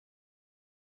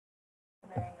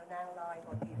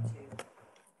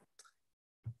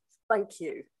Thank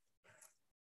you.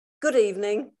 Good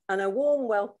evening and a warm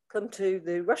welcome to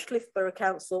the Rushcliffe Borough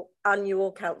Council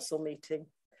annual council meeting.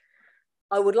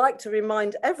 I would like to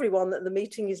remind everyone that the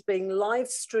meeting is being live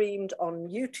streamed on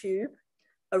YouTube.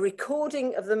 A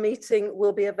recording of the meeting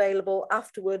will be available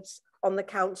afterwards on the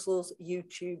council's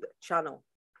YouTube channel.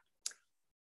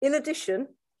 In addition,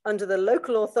 under the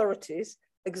local authorities,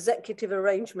 executive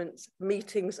arrangements,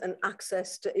 meetings and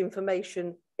access to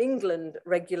information England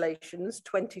regulations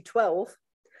 2012,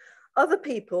 other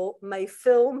people may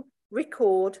film,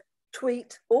 record,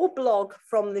 tweet or blog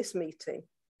from this meeting.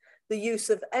 The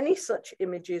use of any such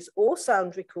images or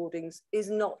sound recordings is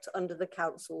not under the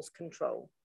council's control.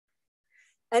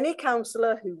 Any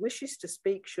councillor who wishes to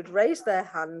speak should raise their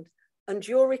hand and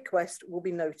your request will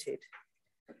be noted.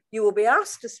 You will be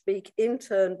asked to speak in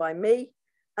turn by me,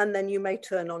 and then you may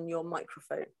turn on your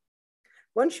microphone.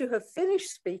 Once you have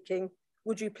finished speaking,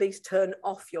 would you please turn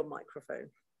off your microphone?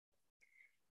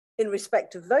 In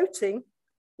respect of voting,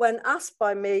 when asked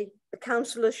by me, the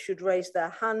councillors should raise their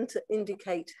hand to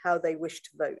indicate how they wish to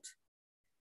vote.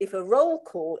 If a roll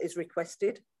call is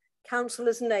requested,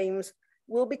 councillors' names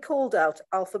will be called out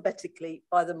alphabetically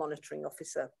by the monitoring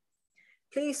officer.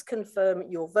 Please confirm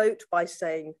your vote by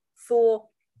saying for,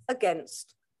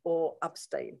 against, or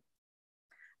abstain.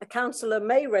 A councillor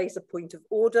may raise a point of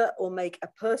order or make a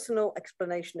personal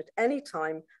explanation at any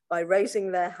time by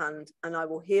raising their hand, and I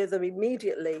will hear them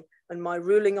immediately and my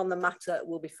ruling on the matter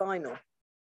will be final.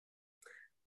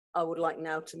 I would like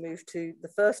now to move to the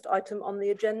first item on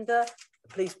the agenda.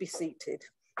 Please be seated.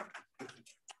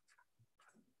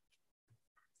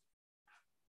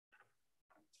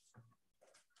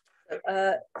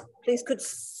 Please could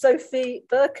Sophie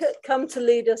Burkett come to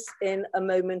lead us in a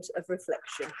moment of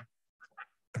reflection.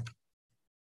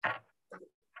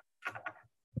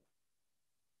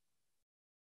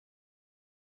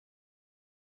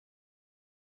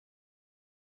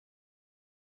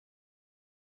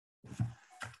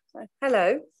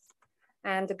 Hello,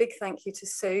 and a big thank you to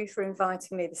Sue for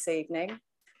inviting me this evening.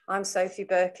 I'm Sophie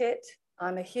Burkett,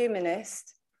 I'm a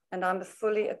humanist, and I'm a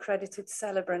fully accredited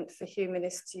celebrant for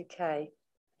Humanists UK.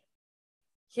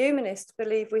 Humanists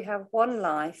believe we have one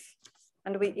life,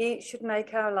 and we each should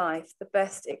make our life the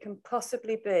best it can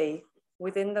possibly be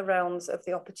within the realms of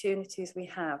the opportunities we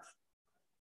have.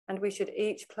 And we should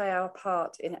each play our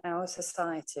part in our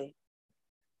society.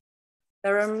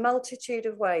 There are a multitude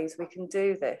of ways we can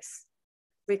do this.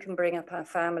 We can bring up our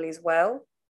families well,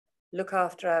 look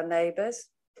after our neighbours,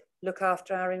 look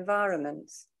after our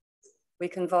environments. We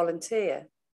can volunteer.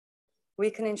 We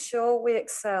can ensure we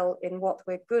excel in what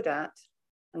we're good at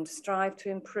and strive to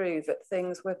improve at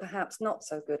things we're perhaps not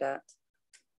so good at.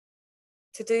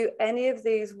 To do any of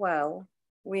these well,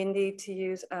 we need to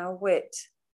use our wit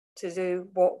to do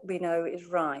what we know is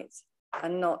right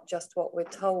and not just what we're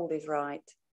told is right.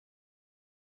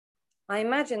 I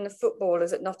imagine the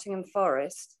footballers at Nottingham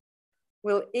Forest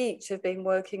will each have been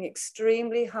working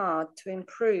extremely hard to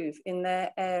improve in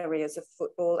their areas of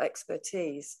football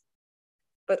expertise,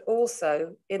 but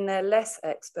also in their less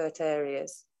expert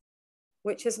areas,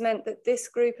 which has meant that this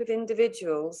group of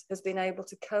individuals has been able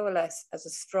to coalesce as a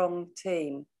strong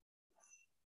team.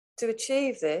 To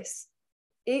achieve this,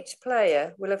 each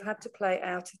player will have had to play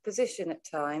out of position at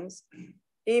times,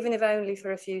 even if only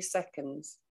for a few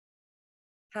seconds.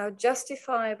 How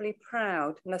justifiably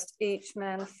proud must each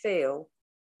man feel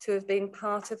to have been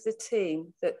part of the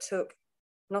team that took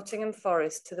Nottingham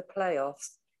Forest to the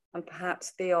playoffs and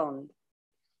perhaps beyond.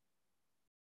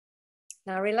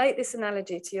 Now relate this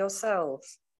analogy to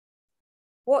yourselves.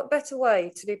 What better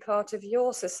way to be part of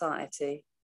your society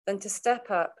than to step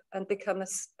up and become a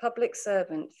public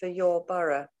servant for your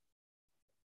borough?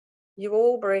 You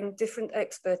all bring different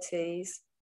expertise,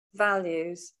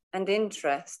 values and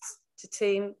interests to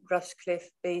Team Rushcliffe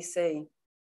BC.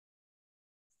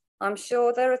 I'm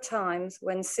sure there are times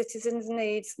when citizens'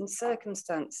 needs and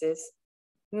circumstances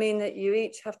mean that you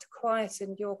each have to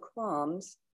quieten your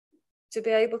qualms to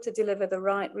be able to deliver the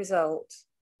right result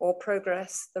or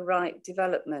progress the right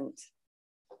development.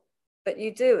 But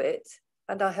you do it,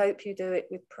 and I hope you do it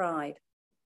with pride.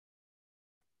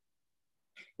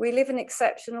 We live in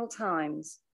exceptional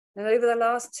times, and over the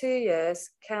last 2 years,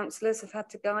 councillors have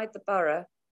had to guide the borough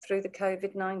through the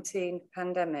COVID-19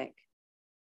 pandemic.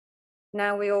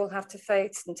 Now we all have to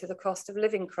face into the cost of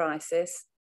living crisis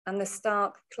and the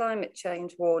stark climate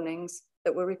change warnings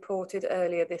that were reported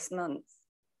earlier this month.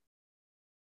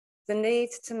 The need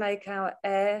to make our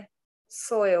air,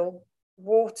 soil,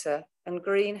 water and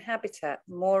green habitat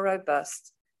more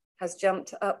robust has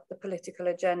jumped up the political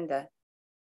agenda.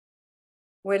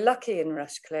 We're lucky in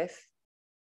Rushcliffe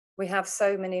We have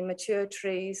so many mature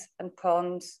trees and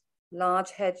ponds,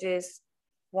 large hedges,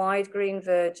 wide green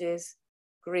verges,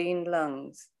 green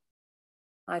lungs.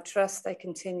 I trust they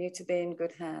continue to be in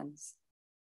good hands.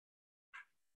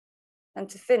 And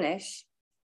to finish,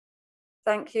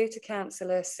 thank you to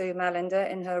Councillor Sue Mallinder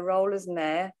in her role as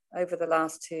Mayor over the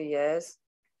last 2 years,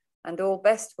 and all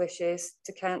best wishes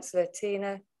to Councillor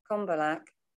Tina Kombalak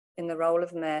in the role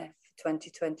of Mayor for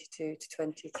 2022 to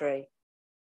 23.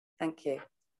 Thank you.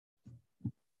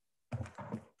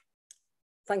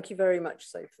 Thank you very much,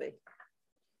 Sophie.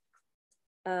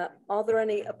 Are there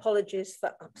any apologies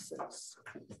for absence?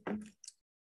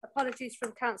 Apologies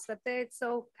from Councillor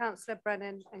Beardsall, Councillor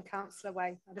Brennan and Councillor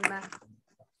Way, Madam Mayor.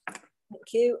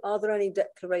 Thank you. Are there any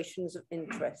declarations of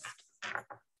interest?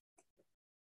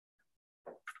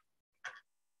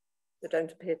 There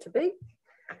don't appear to be.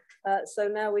 So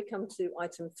now we come to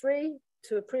item 3,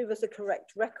 to approve as a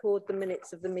correct record the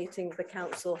minutes of the meeting of the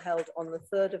Council held on the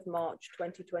 3rd of March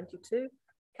 2022.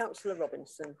 Councillor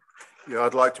Robinson. Yeah,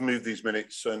 I'd like to move these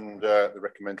minutes and the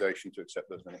recommendation to accept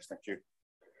those minutes. Thank you.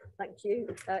 Thank you.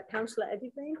 Councillor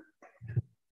Edyvean.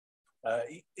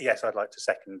 Yes, I'd like to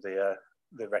second the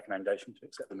recommendation to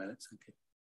accept the minutes. Thank you.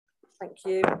 Thank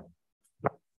you.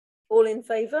 All in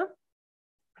favour?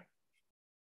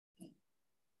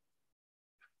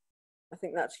 I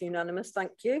think that's unanimous.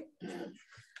 Thank you.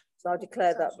 So I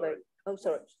declare that vote. Oh,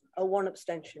 sorry. Oh, 1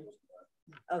 abstention.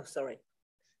 Oh, sorry.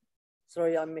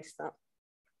 Sorry, I missed that.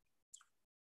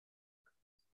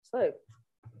 So.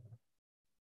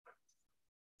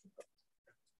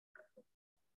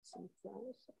 Some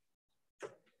flowers.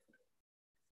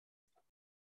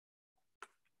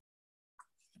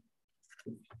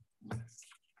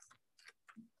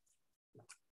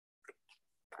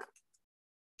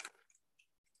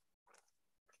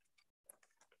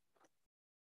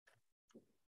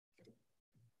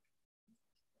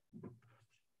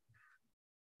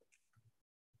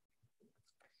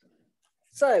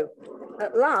 So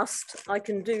at last I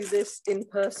can do this in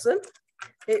person.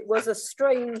 It was a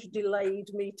strange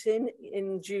delayed meeting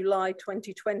in July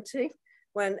 2020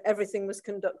 when everything was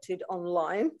conducted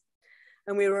online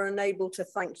and we were unable to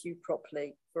thank you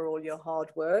properly for all your hard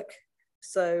work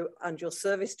and your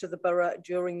service to the borough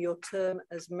during your term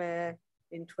as Mayor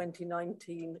in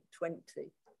 2019-20.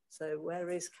 So where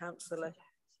is Councillor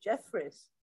Jeffries?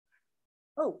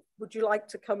 Oh, would you like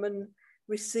to come and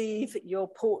receive your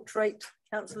portrait,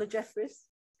 Councillor Jeffries?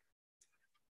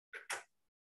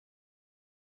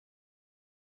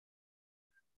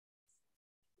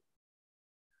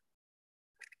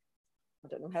 I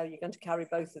don't know how you're going to carry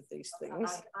both of these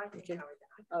things. I can carry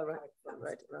that. Oh,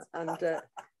 right. And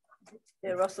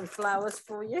here are some flowers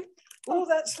for you. Oh,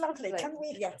 that's lovely. Can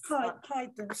we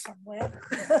hide them somewhere?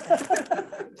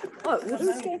 Oh,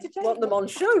 who's going to take want them on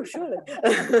show, surely.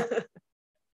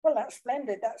 Well, that's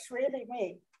splendid. That's really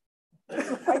me.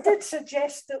 I did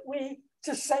suggest that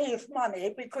to save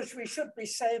money, because we should be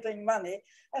saving money.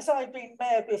 As I've been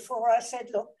Mayor before, I said,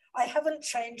 look, I haven't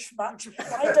changed much.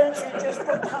 Why don't you just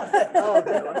put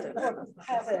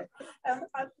have it?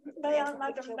 May I,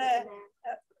 Madam Mayor,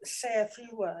 say a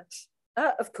few words?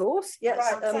 Of course, yes.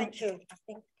 Right, thank you. I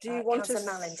think, do you want Councillor to...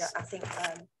 Mallinder, I think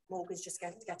Morgan's just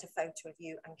going to get a photo of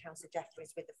you and Councillor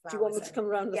Jeffries with the flowers. Do you want me to come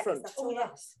around the front? Oh,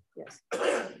 yes. Yes.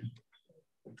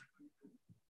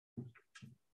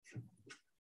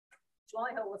 Shall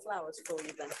I hold the flowers for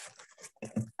you then?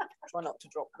 Try not to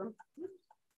drop them.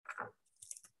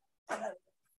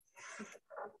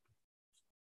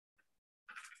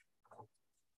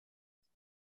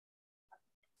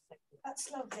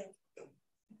 That's lovely.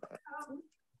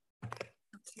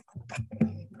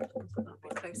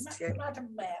 Close to you. Madam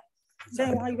Mayor, so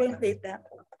I won't read that.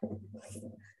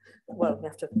 Well, we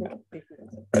have to.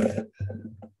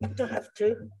 Don't have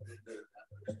to.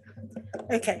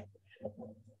 Okay.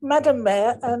 Madam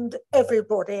Mayor and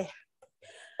everybody,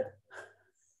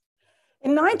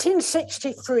 in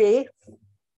 1963,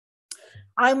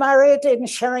 I married in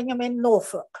Sheringham in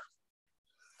Norfolk.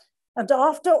 And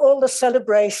after all the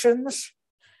celebrations,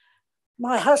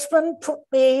 my husband put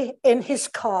me in his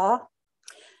car.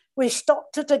 We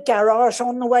stopped at a garage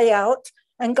on the way out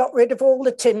and got rid of all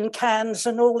the tin cans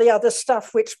and all the other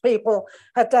stuff which people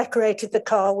had decorated the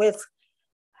car with.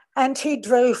 And he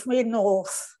drove me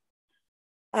north.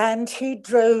 And he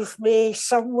drove me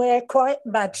somewhere quite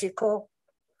magical.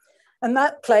 And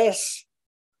that place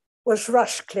was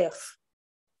Rushcliffe.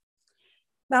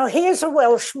 Now, he is a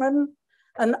Welshman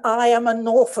and I am a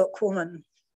Norfolk woman.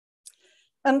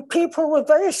 And people were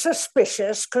very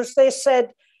suspicious because they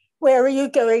said, where are you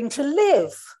going to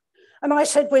live? And I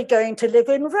said, we're going to live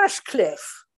in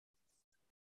Rushcliffe.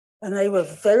 And they were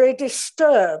very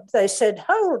disturbed. They said,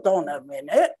 hold on a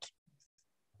minute,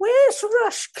 where's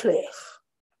Rushcliffe?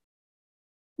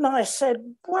 And I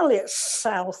said, well, it's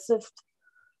south of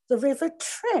the River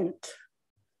Trent.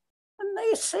 And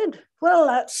they said, well,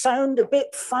 that sounded a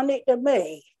bit funny to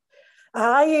me.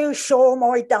 Are you sure,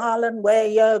 my darling, where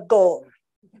you're going?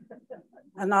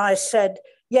 And I said,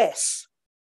 yes,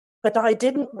 but I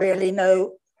didn't really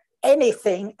know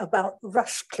anything about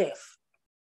Rushcliffe.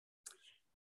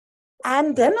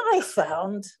 And then I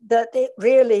found that it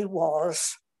really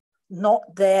was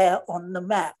not there on the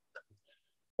map.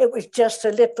 It was just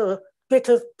a little bit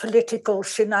of political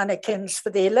shenanigans for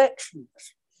the elections.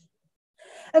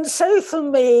 And so for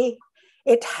me,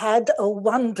 it had a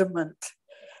wonderment.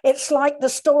 It's like the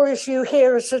stories you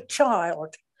hear as a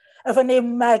child of an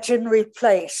imaginary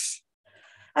place.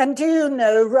 And do you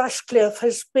know, Rushcliffe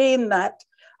has been that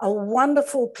a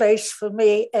wonderful place for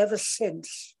me ever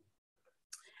since.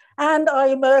 And I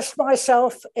immersed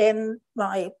myself in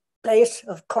my place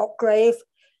of Cockgrave,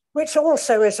 which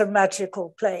also is a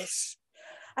magical place,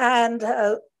 and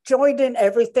joined in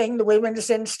everything, the Women's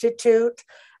Institute,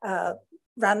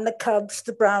 ran the Cubs,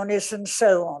 the Brownies, and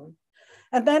so on.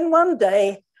 And then one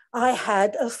day I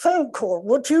had a phone call.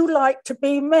 Would you like to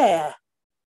be mayor?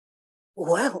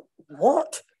 Well,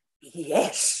 what?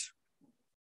 Yes.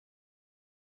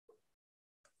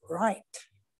 Right.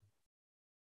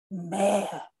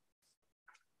 Mayor.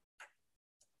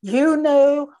 You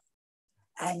know,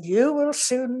 and you will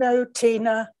soon know,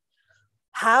 Tina,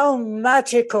 how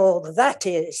magical that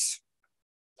is.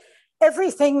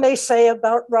 Everything they say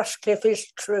about Rushcliffe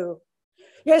is true.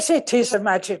 Yes, it is a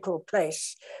magical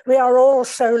place. We are all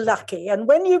so lucky. And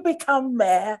when you become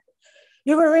mayor,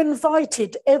 you are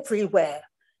invited everywhere.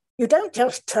 You don't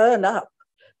just turn up.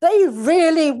 They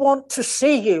really want to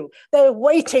see you. They're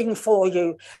waiting for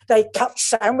you. They cut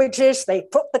sandwiches, they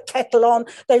put the kettle on,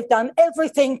 they've done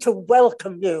everything to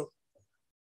welcome you.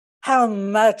 How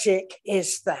magic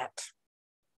is that?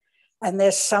 And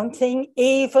there's something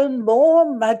even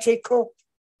more magical.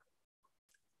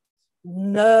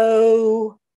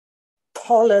 No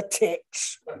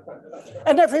politics.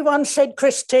 And everyone said,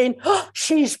 Christine, oh,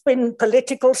 she's been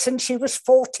political since she was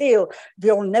 14.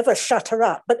 You'll never shut her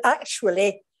up. But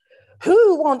actually,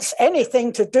 who wants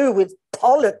anything to do with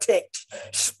politics,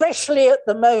 especially at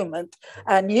the moment?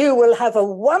 And you will have a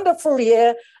wonderful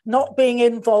year not being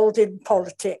involved in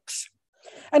politics.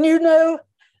 And you know,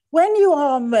 when you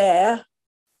are mayor,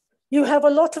 you have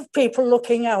a lot of people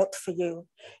looking out for you.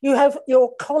 You have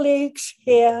your colleagues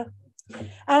here,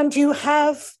 and you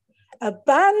have a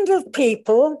band of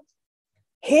people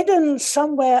hidden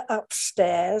somewhere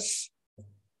upstairs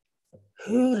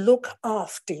who look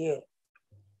after you.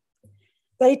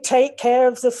 They take care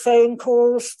of the phone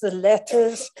calls, the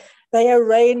letters. They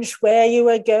arrange where you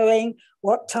are going,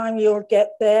 what time you'll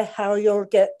get there, how you'll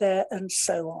get there, and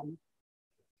so on.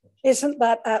 Isn't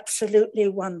that absolutely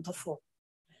wonderful?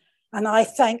 And I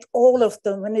thank all of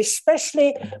them, and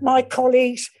especially my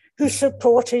colleagues who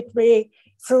supported me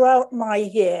throughout my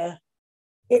year.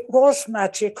 It was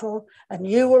magical, and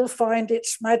you will find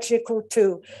it's magical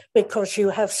too, because you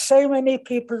have so many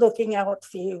people looking out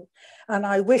for you. And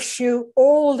I wish you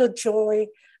all the joy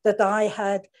that I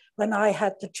had when I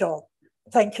had the job.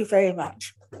 Thank you very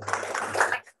much.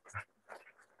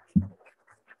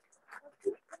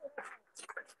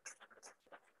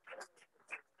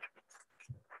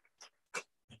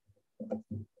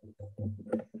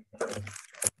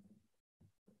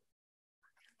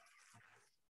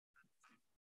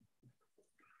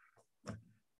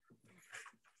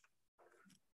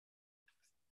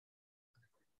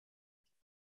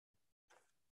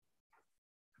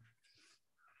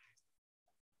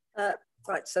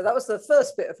 Right, so that was the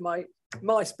first bit of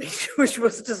my speech, which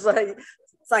was to say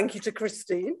thank you to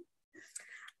Christine.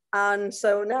 And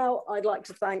so now I'd like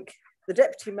to thank the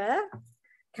Deputy Mayor,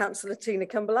 Councillor Tina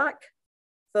Cumberlack,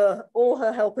 for all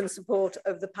her help and support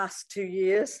over the past 2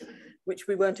 years, which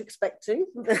we weren't expecting.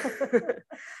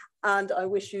 And I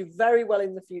wish you very well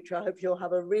in the future. I hope you'll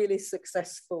have a really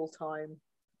successful time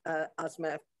as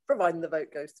Mayor, providing the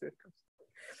vote goes through, of course.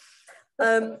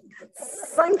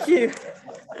 Thank you.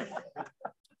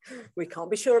 We can't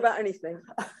be sure about anything.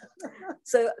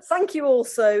 So thank you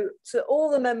also to all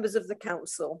the members of the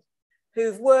council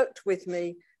who've worked with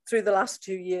me through the last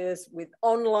 2 years with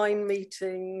online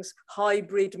meetings,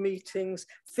 hybrid meetings,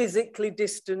 physically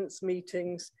distanced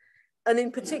meetings. And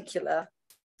in particular,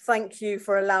 thank you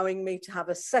for allowing me to have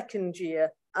a second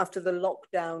year after the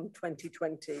lockdown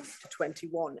 2020 to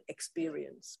 21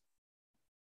 experience.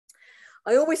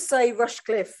 I always say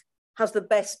Rushcliffe has the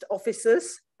best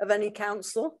officers of any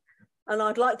council, And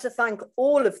I'd like to thank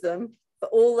all of them for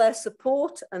all their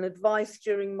support and advice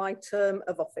during my term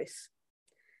of office.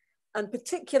 And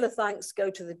particular thanks go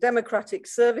to the Democratic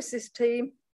Services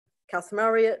team, Kath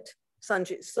Marriott,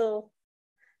 Sanjit Sul,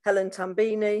 Helen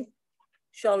Tambini,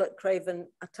 Charlotte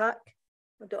Craven-Attack.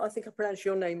 I think I pronounced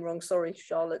your name wrong, sorry,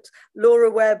 Charlotte. Laura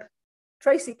Webb,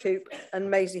 Tracy Coop, and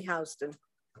Maisie Housden.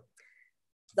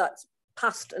 That's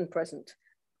past and present.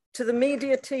 To the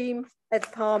media team, Ed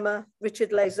Palmer,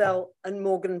 Richard Lazell, and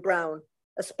Morgan Brown,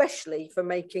 especially for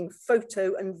making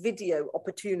photo and video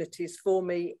opportunities for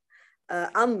me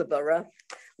and the borough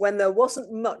when there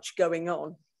wasn't much going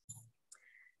on.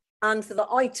 And for the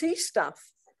IT staff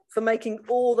for making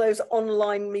all those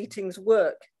online meetings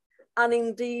work, and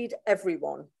indeed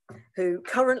everyone who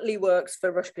currently works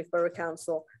for Rushcliffe Borough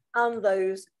Council and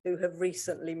those who have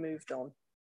recently moved on.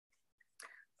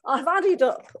 I've added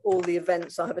up all the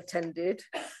events I have attended,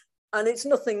 and it's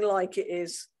nothing like it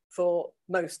is for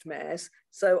most mayors.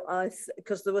 So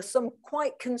because there were some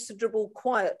quite considerable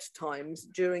quiet times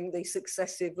during the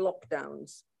successive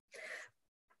lockdowns.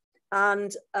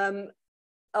 And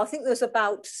I think there's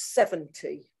about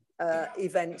 70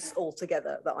 events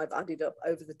altogether that I've added up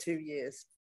over the 2 years.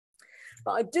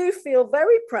 But I do feel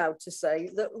very proud to say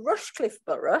that Rushcliffe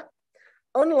Borough,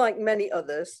 unlike many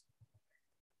others,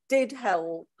 did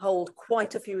hold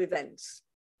quite a few events.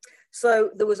 So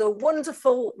there was a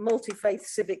wonderful multi-faith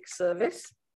civic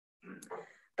service,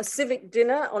 a civic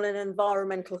dinner on an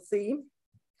environmental theme.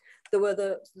 There were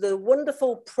the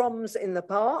wonderful proms in the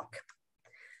park,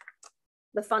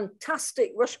 the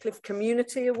fantastic Rushcliffe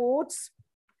Community Awards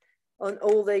on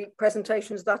all the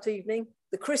presentations that evening,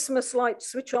 the Christmas light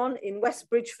switch on in West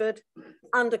Bridgeford,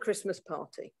 and a Christmas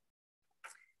party.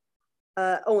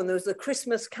 And there was the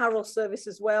Christmas carol service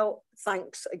as well,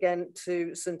 thanks again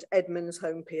to St Edmund's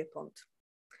Home Pierpont.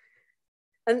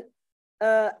 And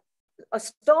I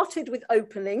started with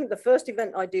opening, the first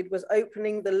event I did was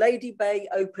opening the Lady Bay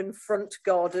Open Front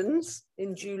Gardens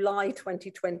in July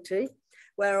 2020,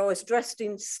 where I was dressed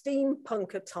in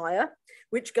steampunk attire,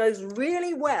 which goes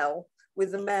really well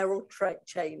with the mayoral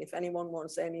chain, if anyone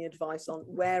wants any advice on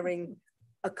wearing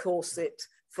a corset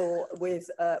with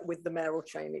the mayoral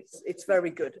chain. It's very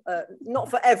good. Not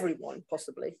for everyone,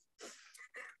 possibly.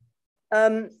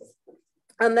 And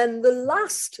then the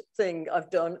last thing I've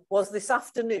done was this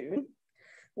afternoon,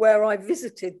 where I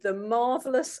visited the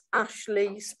marvellous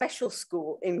Ashley Special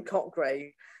School in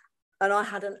Cotgrave. And I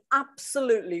had an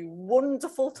absolutely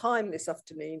wonderful time this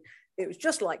afternoon. It was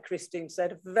just like Christine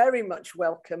said, very much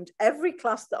welcomed. Every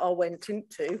class that I went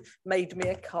into made me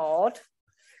a card.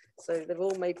 So they've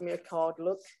all made me a card,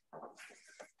 look.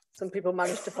 Some people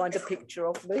managed to find a picture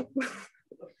of me.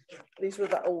 These were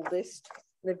the oldest.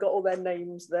 They've got all their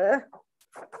names there.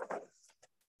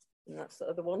 And that's the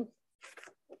other one.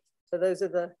 So those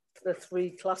are the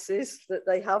 3 classes that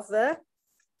they have there.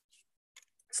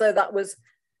 So that was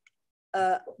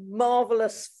a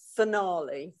marvellous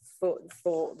finale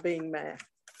for being mayor.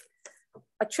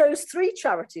 I chose 3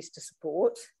 charities to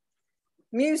support.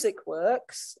 Music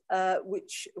Works,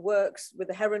 which works with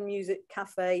the Heron Music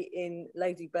Cafe in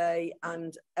Lady Bay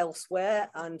and elsewhere,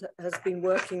 and has been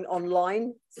working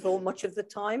online for much of the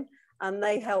time. And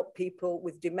they help people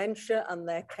with dementia and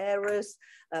their carers,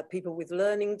 people with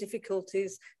learning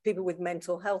difficulties, people with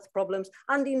mental health problems,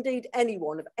 and indeed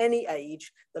anyone of any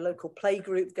age. The local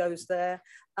playgroup goes there,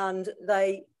 and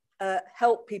they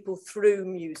help people through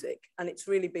music. And it's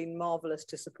really been marvellous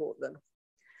to support them.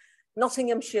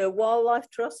 Nottinghamshire Wildlife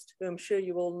Trust, who I'm sure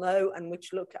you all know, and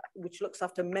which looks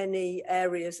after many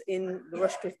areas in the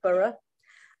Rushcliffe Borough,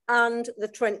 and the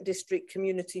Trent District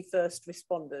Community First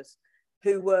Responders,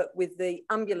 who work with the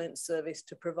ambulance service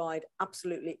to provide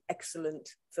absolutely excellent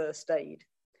first aid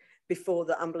before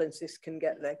the ambulances can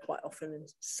get there quite often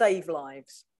and save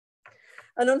lives.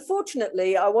 And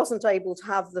unfortunately, I wasn't able to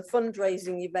have the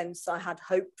fundraising events I had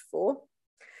hoped for.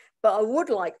 But I would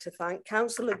like to thank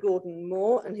Councillor Gordon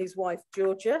Moore and his wife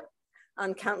Georgia,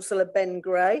 and Councillor Ben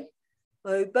Gray,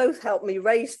 who both helped me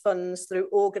raise funds through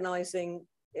organising,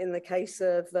 in the case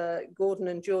of Gordon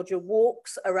and Georgia,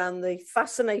 walks around the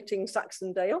fascinating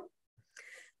Saxondale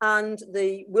and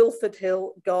the Wilford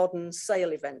Hill Garden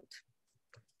sale event.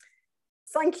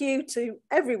 Thank you to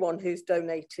everyone who's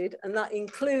donated, and that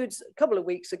includes, a couple of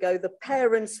weeks ago, the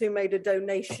parents who made a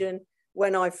donation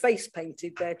when I face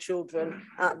painted their children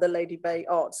at the Lady Bay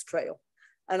Arts Trail,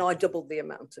 and I doubled the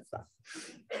amount of that.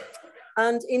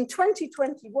 And in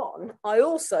 2021, I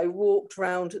also walked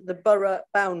around the borough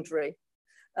boundary,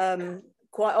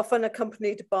 quite often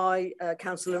accompanied by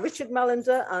Councillor Richard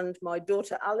Mallender and my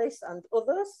daughter Alice and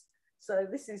others. So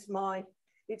this is my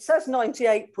it says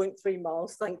 98.3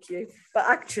 miles, thank you. But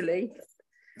actually,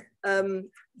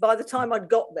 by the time I'd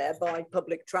got there by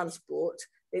public transport,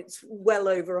 it's well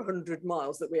over 100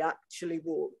 miles that we actually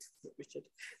walked, Richard.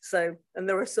 So, and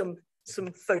there are some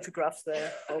photographs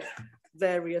there of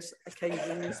various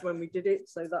occasions when we did it.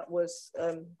 So that was,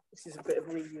 this is a bit of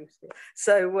reuse here.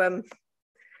 So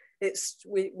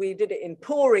we did it in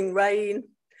pouring rain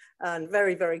and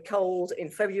very, very cold in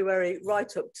February,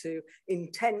 right up to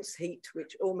intense heat,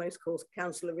 which almost caused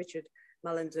Councillor Richard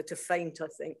Mallender to faint, I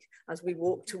think, as we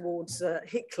walked towards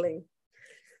Hickling.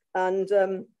 And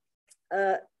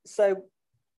so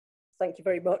thank you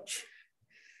very much.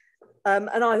 And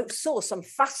I saw some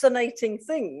fascinating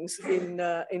things in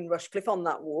Rushcliffe on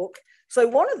that walk. So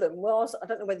one of them was, I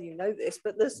don't know whether you know this,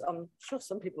 but there's, I'm sure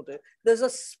some people do, there's a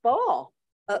spa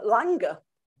at Langer.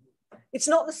 It's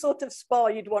not the sort of spa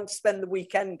you'd want to spend the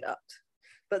weekend at,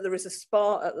 but there is a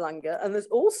spa at Langer. And there's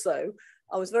also,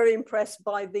 I was very impressed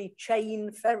by the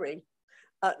chain ferry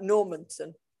at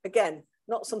Normanton. Again,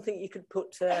 not something you could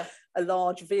put a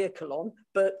large vehicle on,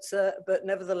 but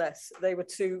nevertheless, they were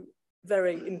two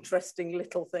very interesting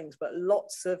little things, but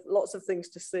lots of things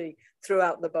to see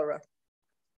throughout the borough.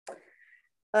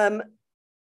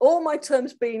 All my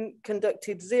terms being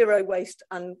conducted zero waste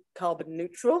and carbon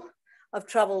neutral. I've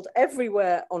travelled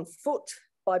everywhere on foot,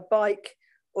 by bike,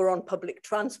 or on public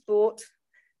transport.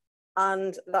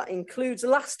 And that includes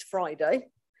last Friday,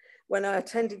 when I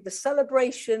attended the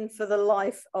celebration for the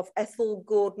life of Ethel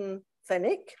Gordon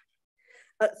Fenwick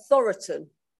at Thoroton.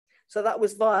 So that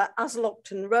was via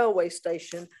Aslockton railway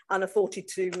station and a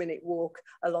 42-minute walk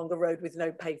along a road with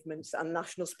no pavements and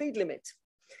national speed limit,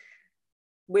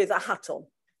 with a hat on.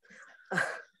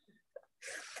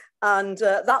 And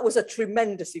that was a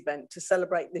tremendous event to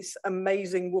celebrate this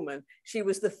amazing woman. She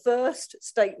was the first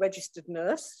state registered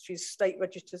nurse. She's state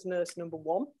registered nurse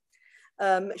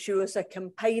 #1. She was a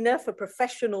campaigner for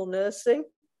professional nursing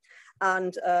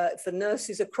and for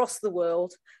nurses across the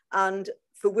world and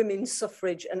for women's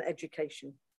suffrage and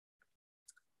education.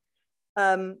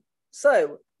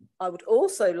 So I would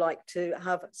also like to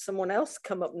have someone else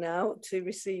come up now to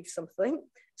receive something.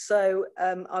 So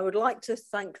I would like to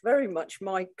thank very much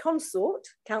my consort,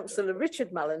 Councillor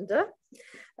Richard Mallender.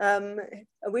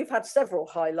 We've had several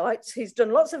highlights. He's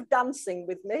done lots of dancing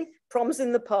with me, Proms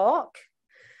in the Park,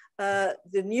 the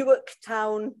Newark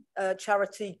Town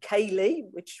charity Kaylee,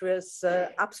 which was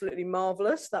absolutely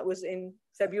marvellous. That was in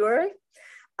February.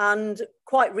 And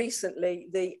quite recently,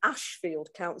 the Ashfield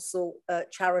Council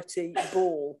charity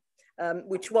ball,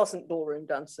 which wasn't ballroom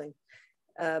dancing.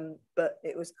 But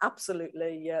it was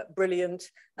absolutely brilliant.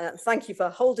 Thank you for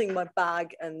holding my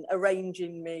bag and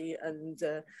arranging me and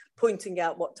pointing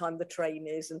out what time the train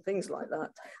is and things like that,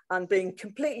 and being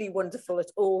completely wonderful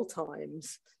at all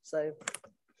times. So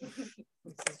this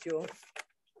is your,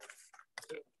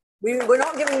 we're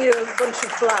not giving you a bunch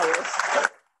of flowers.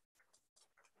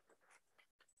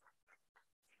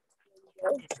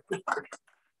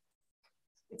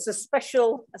 It's a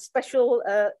special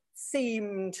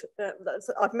themed,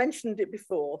 I've mentioned it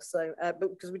before, so but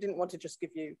because we didn't want to just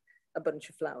give you a bunch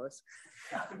of flowers.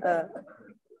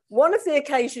 One of the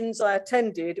occasions I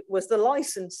attended was the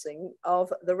licensing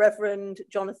of the Reverend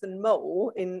Jonathan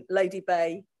Mole in Lady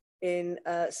Bay in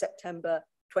September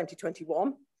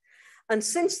 2021. And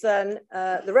since then,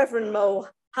 the Reverend Mole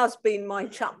has been my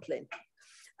chaplain.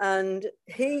 And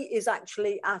he is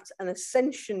actually at an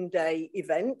Ascension Day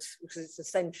event, because it's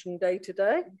Ascension Day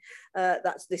today.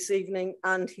 That's this evening.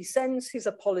 And he sends his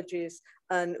apologies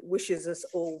and wishes us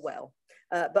all well.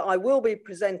 But I will be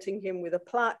presenting him with a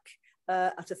plaque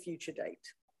at a future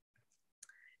date.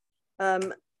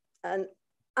 And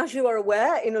as you are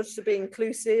aware, in order to be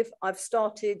inclusive, I've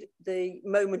started the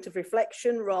moment of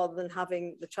reflection rather than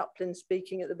having the chaplain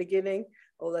speaking at the beginning,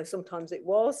 although sometimes it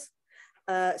was.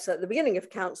 So at the beginning of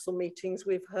council meetings,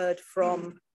 we've heard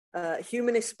from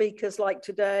humanist speakers like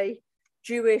today,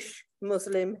 Jewish,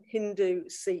 Muslim, Hindu,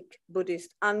 Sikh,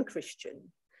 Buddhist and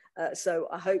Christian. So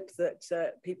I hope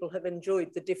that people have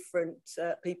enjoyed the different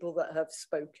people that have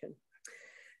spoken.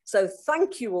 So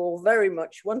thank you all very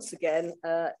much once again.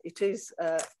 It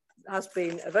has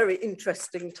been a very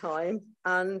interesting time,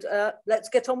 and let's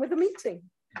get on with the meeting.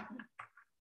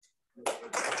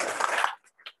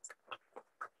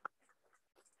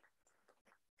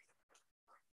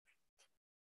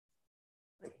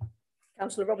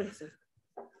 Councillor Robinson.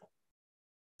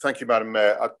 Thank you, Madam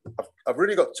Mayor. I've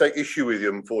really got to take issue with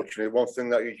you, unfortunately, one thing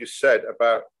that you just said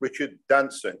about Richard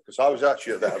dancing, because I was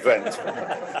actually at that event,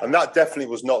 and that definitely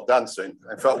was not dancing.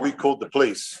 In fact, we called the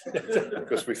police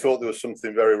because we thought there was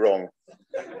something very wrong.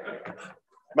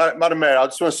 Madam Mayor, I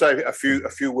just want to say a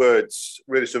few words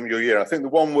really sum your year. I think the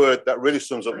one word that really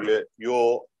sums up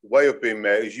your way of being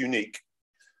mayor is unique.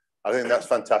 I think that's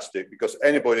fantastic, because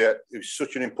anybody who's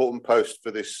such an important post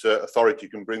for this authority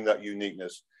can bring that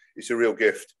uniqueness. It's a real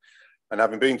gift. And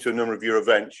having been to a number of your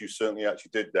events, you certainly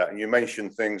actually did that. And you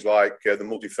mentioned things like the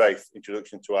multi-faith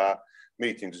introduction to our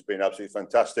meetings has been absolutely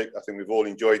fantastic. I think we've all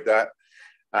enjoyed that.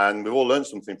 And we've all learned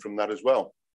something from that as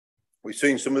well. We've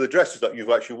seen some of the dresses that you've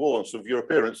actually worn, some of your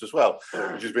appearance as well,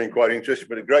 which has been quite interesting,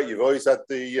 but great. You've always had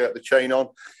the chain on,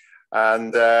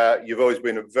 and you've always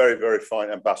been a very, very fine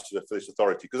ambassador for this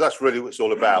authority, because that's really what it's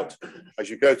all about. As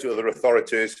you go to other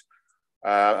authorities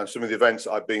and some of the events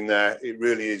that I've been there, it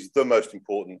really is the most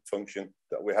important function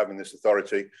that we have in this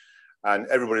authority. And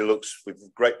everybody looks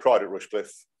with great pride at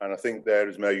Rushcliffe. And I think there,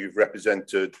 as Mayor, you've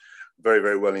represented very,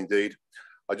 very well indeed.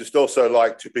 I just also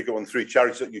like to pick up on 3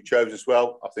 charities that you chose as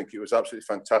well. I think it was absolutely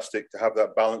fantastic to have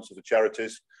that balance of the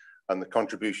charities and the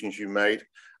contributions you made.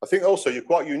 I think also you're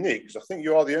quite unique, because I think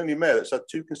you are the only mayor that's had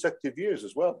 2 consecutive years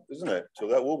as well, isn't it? So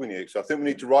that will be unique. So I think we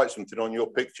need to write something on your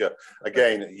picture.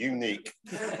 Again, unique,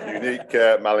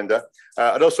 Malinda.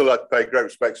 I'd also like to pay great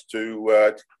respects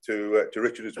to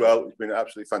Richard as well. It's been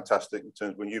absolutely fantastic in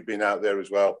terms of when you've been out there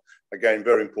as well. Again,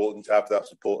 very important to have that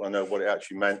support. I know what it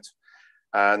actually meant.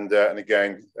 And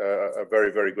again, a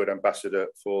very, very good ambassador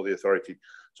for the authority.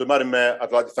 So, Madam Mayor,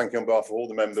 I'd like to thank you on behalf of all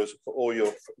the members for all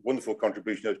your wonderful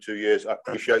contribution over 2 years. I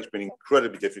appreciate it's been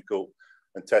incredibly difficult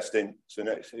and testing. So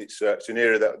it's an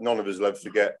era that none of us will ever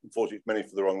forget. Unfortunately, many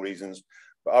for the wrong reasons,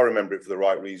 but I remember it for the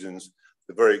right reasons.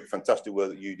 The very fantastic work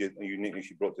that you did and the uniqueness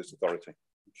you brought to this authority.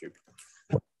 Thank you.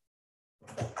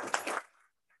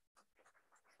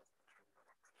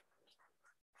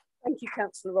 Thank you,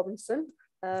 Councillor Robinson.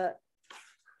 Do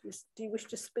you wish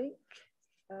to speak?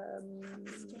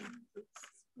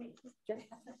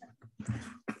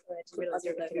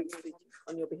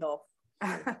 On your behalf.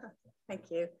 Thank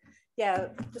you. Yeah,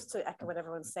 just to echo what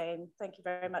everyone's saying, thank you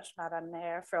very much, Madam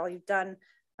Mayor, for all you've done.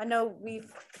 I know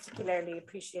we've particularly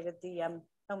appreciated the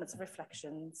moments of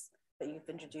reflections that you've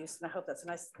introduced, and I hope that's a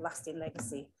nice lasting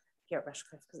legacy here at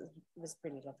Rushcliffe, because it was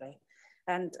really lovely.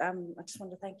 And I just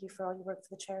want to thank you for all your work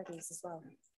for the charities as well.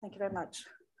 Thank you very much.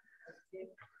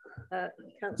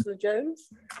 Councillor Jones.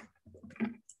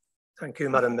 Thank you,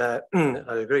 Madam Mayor.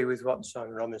 I agree with what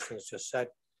Simon Robinson's just said.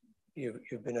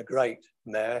 You've been a great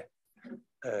mayor.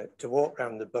 To walk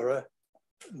around the borough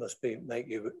must make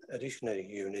you additionally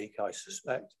unique, I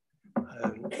suspect,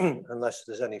 unless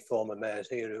there's any former mayors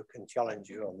here who can challenge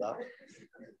you on that.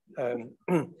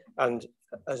 And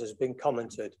as has been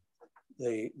commented,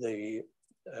 the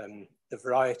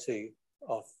variety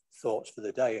of thoughts for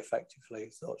the day, effectively,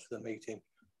 thoughts for the meeting,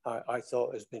 I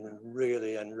thought has been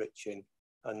really enriching,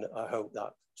 and I hope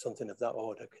that something of that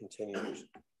order continues.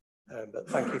 But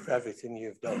thank you for everything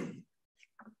you've done.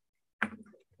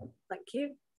 Thank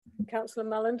you. Councillor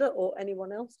Malinda, or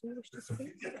anyone else who wish to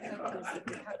speak?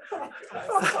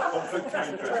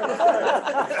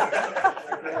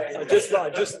 I'd just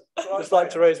like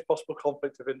to raise a possible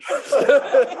conflict of interest.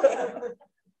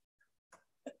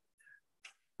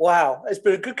 Wow, it's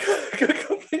been a good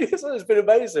couple of years. It's been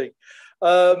amazing.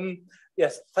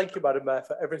 Yes, thank you, Madam Mayor,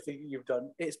 for everything you've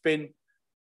done. It's been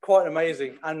quite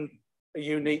amazing and a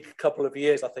unique couple of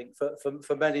years, I think,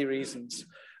 for many reasons.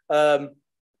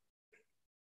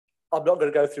 I'm not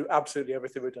going to go through absolutely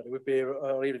everything we've done. It would be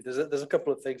all evening. There's a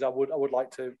couple of things I would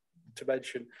like to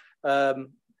mention.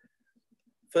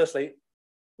 Firstly,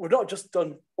 we've not just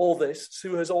done all this.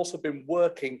 Sue has also been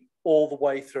working all the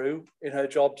way through in her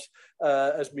jobs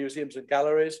as museums and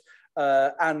galleries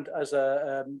and as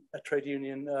a trade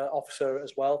union officer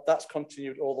as well. That's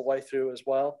continued all the way through as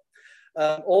well.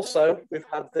 Also, we've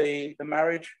had the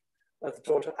marriage of the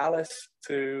daughter Alice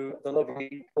to the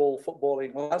lovely Paul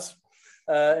footballing Laz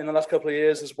in the last couple of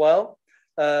years as well.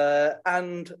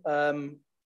 And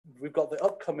we've got the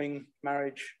upcoming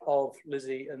marriage of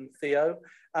Lizzie and Theo,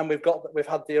 and we've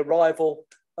had the arrival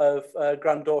of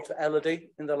granddaughter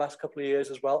Elodie in the last couple of years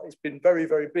as well. It's been very,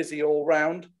 very busy all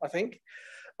round, I think.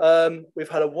 We've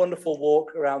had a wonderful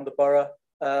walk around the borough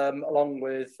along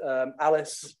with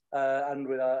Alice and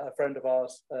with a friend of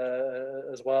ours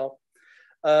as well.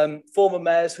 Former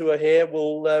mayors who are here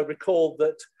will recall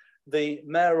that the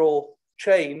mayoral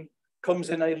chain comes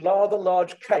in a rather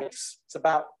large case. It's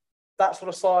about that sort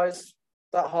of size,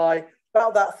 that high,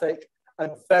 about that thick,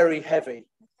 and very heavy.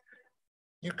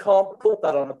 You can't put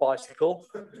that on a bicycle.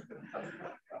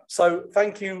 So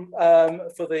thank you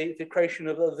for the creation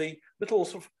of the little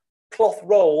sort of cloth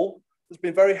roll that's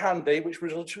been very handy, which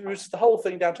reduces the whole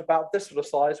thing down to about this sort of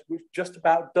size, which just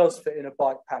about does fit in a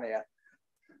bike pannier.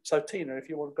 So Tina, if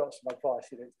you want got some advice,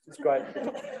 you know, it's great.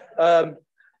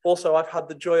 Also, I've had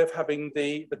the joy of having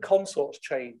the Consorts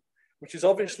chain, which is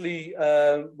obviously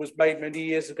was made many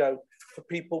years ago for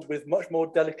people with much more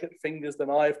delicate fingers than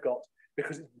I've got,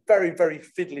 because it's very, very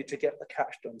fiddly to get the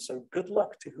catch done. So good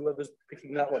luck to whoever's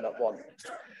picking that one up.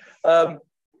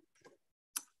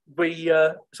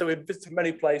 So we've visited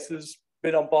many places,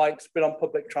 been on bikes, been on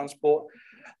public transport.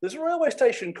 There's a railway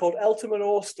station called Eltham and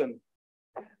Austin,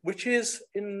 which is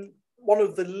in one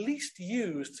of the least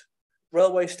used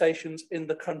railway stations in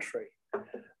the country.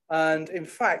 And in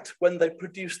fact, when they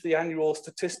produced the annual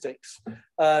statistics,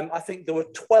 I think there were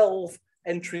 12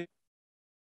 entries.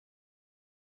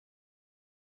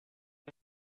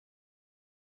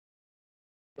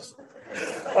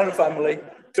 And family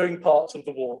doing parts of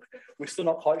the walk. We're still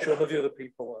not quite sure who the other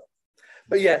people were.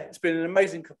 But yeah, it's been an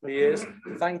amazing couple of years.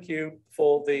 Thank you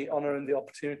for the honour and the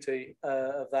opportunity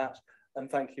of that. And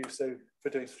thank you, Sue, for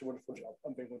doing such a wonderful job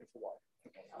and being a wonderful wife.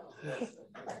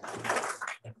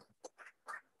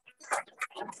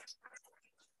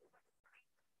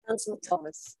 Councillor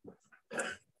Thomas.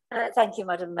 Thank you,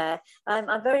 Madam Mayor.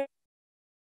 I'm very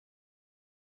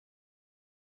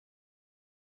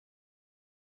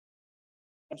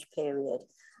period.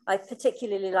 I'd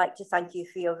particularly like to thank you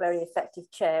for your very effective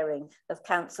chairing of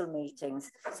council meetings,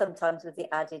 sometimes with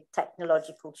the added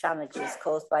technological challenges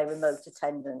caused by remote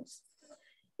attendance.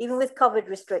 Even with COVID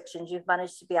restrictions, you've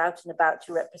managed to be out and about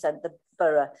to represent the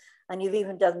borough, and you've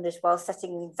even done this while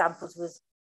setting examples with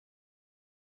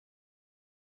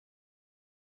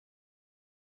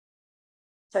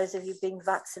photos of you being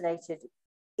vaccinated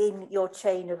in your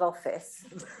chain of office.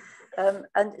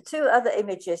 And two other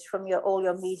images from all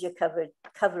your media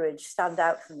coverage stand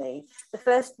out for me. The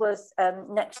first was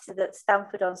next to the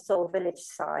Stamford-on-Soar village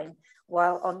sign,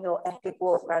 while on your epic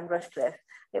walk around Rushcliffe.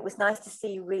 It was nice to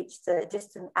see you reach the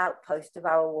distant outpost of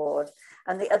our ward.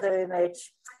 And the other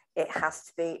image, it has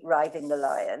to be riding the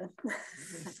lion.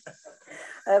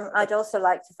 I'd also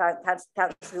like to thank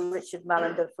Councillor Richard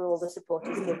Mallender for all the support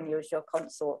he's given you as your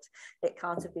consort. It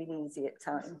can't have been easy at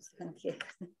times. Thank you.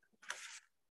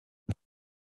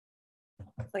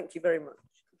 Thank you very much.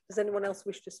 Does anyone else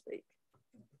wish to speak?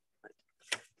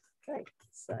 Okay,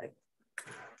 so.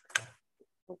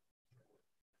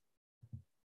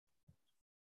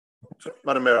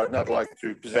 Madam Mayor, I'd now like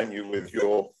to present you with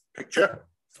your picture.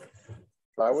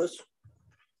 Flowers.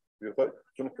 Your vote.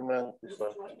 Do you want to come around this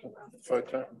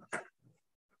photo?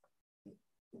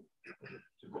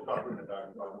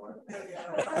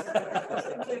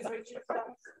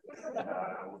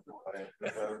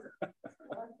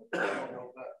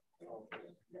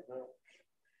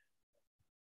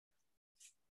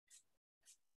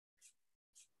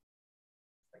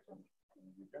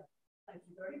 Thank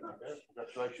you very much.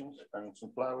 Congratulations, and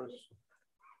some flowers.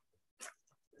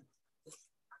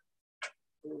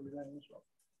 I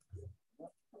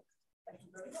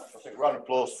think round of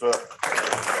applause for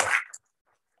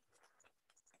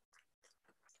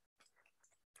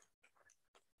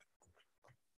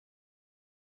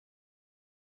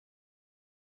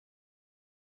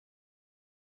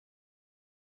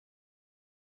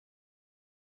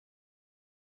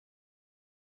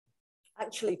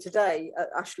Actually, today at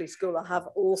Ashley School, I have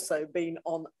also been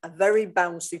on a very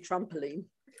bouncy trampoline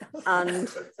and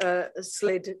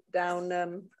slid down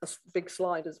a big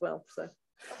slide as well. So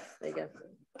there you go.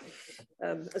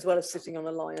 As well as sitting on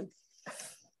a lion.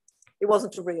 It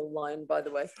wasn't a real lion, by the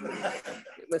way.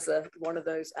 It was one of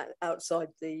those outside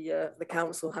the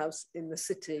council house in the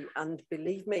city. And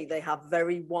believe me, they have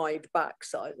very wide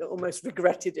backs. I almost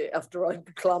regretted it after I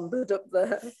clambered up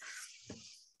there.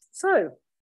 So,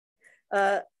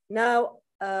 now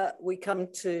we come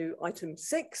to item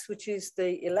 6, which is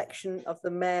the election of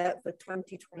the mayor for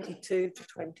 2022 to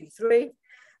 23.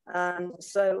 And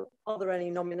so are there any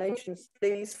nominations,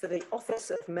 please, for the office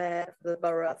of mayor for the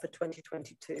borough for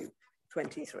 2022-23?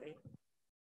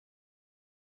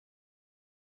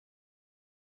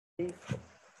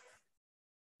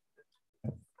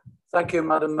 Thank you,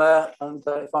 Madam Mayor. And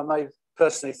if I may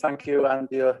personally thank you and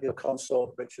your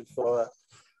consort, Richard, for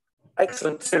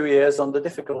excellent 2 years under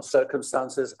difficult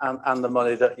circumstances and the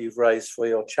money that you've raised for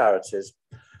your charities.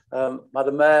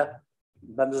 Madam Mayor,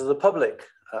 members of the public,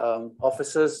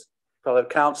 officers, fellow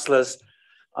councillors,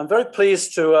 I'm very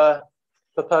pleased to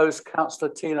propose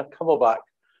Councillor Tina Cummelback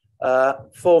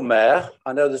for mayor.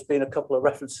 I know there's been a couple of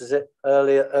references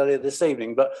earlier this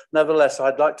evening, but nevertheless,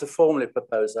 I'd like to formally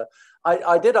propose her.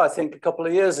 I did, I think, a couple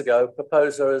of years ago,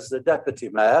 propose her as the deputy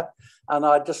mayor, and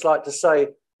I'd just like to say,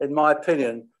 in my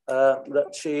opinion,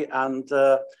 that she and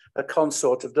a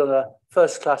consort have done a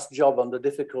first-class job under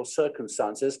difficult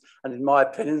circumstances, and in my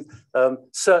opinion,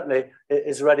 certainly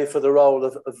is ready for the role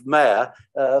of mayor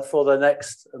for the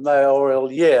next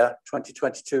mayoral year,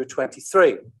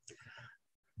 2022-23.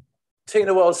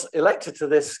 Tina was elected to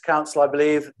this council, I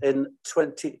believe, in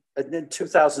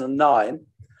 2009,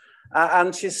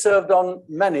 and she's served on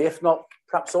many, if not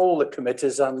perhaps all, the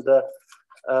committees and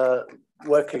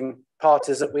working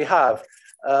parties that we have.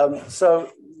 So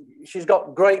she's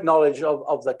got great knowledge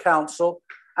of the council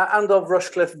and of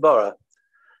Rushcliffe Borough.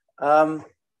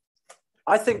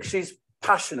 I think she's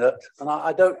passionate, and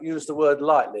I don't use the word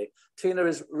lightly. Tina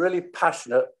is really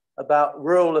passionate about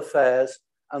rural affairs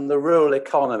and the rural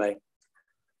economy.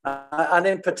 And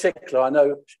in particular, I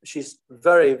know she's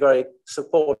very, very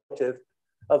supportive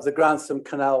of the Grantham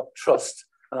Canal Trust,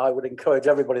 and I would encourage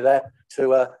everybody there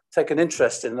to take an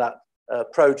interest in that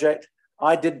project.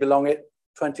 I did belong it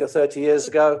 20 or 30 years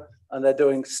ago, and they're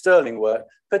doing sterling work,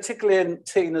 particularly in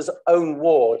Tina's own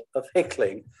ward of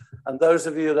Hickling. And those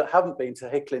of you that haven't been to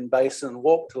Hickling Basin and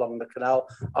walked along the canal,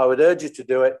 I would urge you to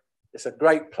do it. It's a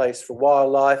great place for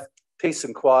wildlife, peace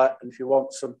and quiet, and if you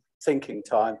want some thinking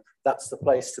time, that's the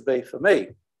place to be for me.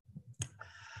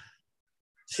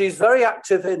 She's very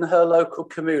active in her local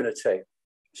community.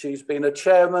 She's been a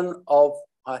chairman of,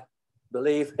 I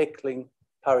believe, Hickling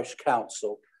Parish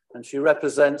Council, and she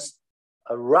represents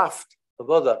a raft of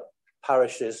other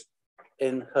parishes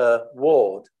in her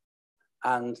ward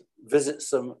and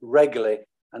visits them regularly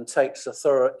and takes a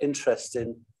thorough interest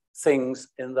in things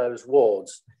in those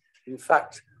wards. In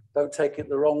fact, don't take it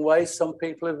the wrong way, some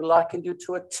people have likened you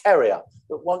to a terrier,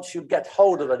 that once you get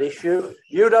hold of an issue,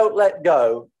 you don't let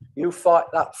go, you fight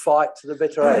that fight to the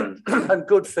bitter end. And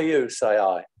good for you, say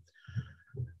I.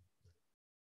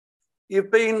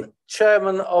 You've been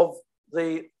chairman of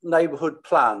the neighbourhood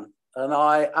plan, and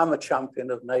I am a champion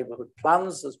of neighbourhood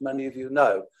plans, as many of you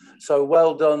know. So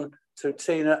well done to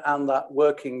Tina and that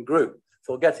working group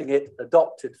for getting it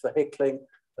adopted for Hickling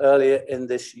earlier in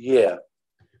this year.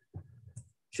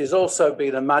 She's also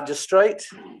been a magistrate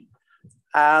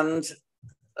and,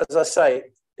 as I say,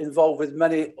 involved with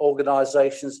many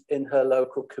organisations in her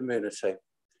local community.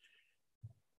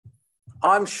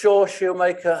 I'm sure she'll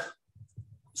make a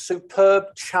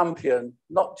superb champion,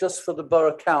 not just for the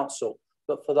Borough Council,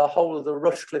 but for the whole of the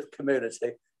Rushcliffe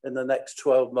community in the next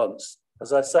 12 months.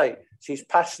 As I say, she's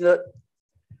passionate,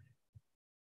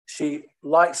 she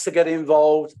likes to get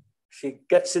involved, she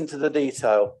gets into the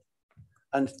detail,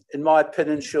 and in my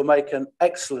opinion, she'll make an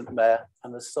excellent mayor,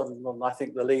 and as someone, I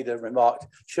think the leader remarked,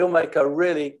 she'll make a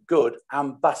really good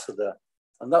ambassador,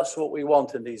 and that's what we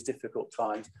want in these difficult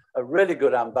times, a really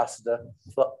good ambassador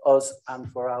for us and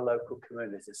for our local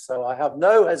communities. So I have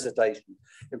no hesitation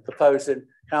in proposing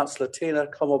Councillor Tina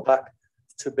Commelbach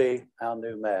to be our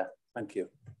new mayor. Thank you.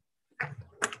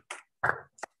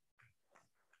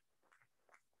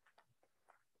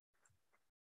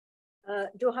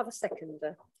 Do I have a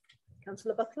seconder?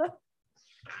 Councillor Butler?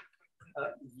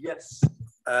 Yes,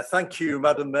 thank you,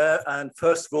 Madam Mayor. And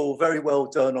first of all, very well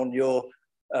done on your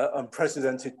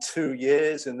unprecedented 2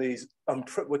 years in these.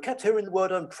 We kept hearing the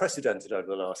word unprecedented over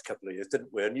the last couple of years,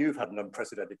 didn't we? And you've had an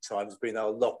unprecedented time as being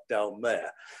our lockdown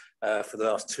mayor for the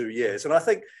last 2 years. And I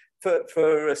think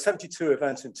for 72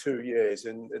 events in 2 years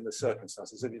in the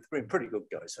circumstances, it's been pretty good,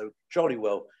 guys. So jolly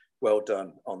well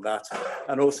done on that.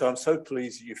 And also, I'm so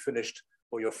pleased you finished,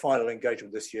 or your final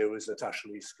engagement this year was at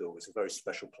Ashley School. It's a very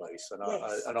special place, and,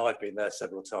 yes. I've been there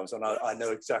several times, and I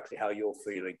know exactly how you're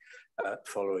feeling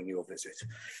following your visit.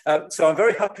 So I'm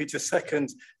very happy to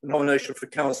second the nomination for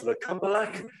Councillor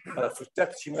Commelbach for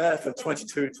Deputy Mayor for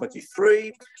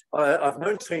 22-23. I've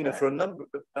known Tina for a number,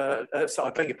 so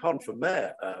I beg your pardon, for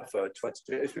Mayor for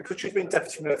 22. It's because she's been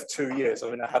Deputy Mayor for 2 years.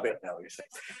 I'm in a habit now, you see.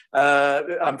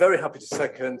 I'm very happy to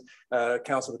second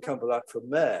Councillor Commelbach for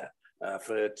Mayor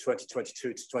for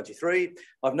 2022-23.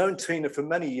 I've known Tina for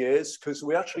many years because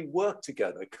we actually work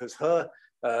together, because her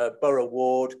borough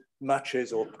ward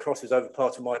matches or crosses over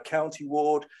part of my county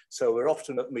ward. So we're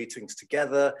often at meetings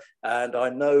together, and I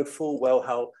know full well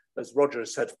how, as Roger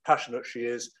has said, passionate she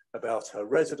is about her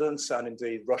residents and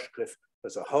indeed Rushcliffe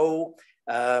as a whole.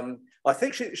 I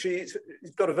think she's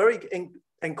got a very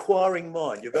inquiring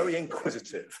mind. You're very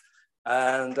inquisitive.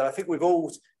 And I think we've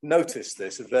all noticed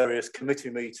this at various committee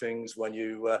meetings when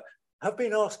you have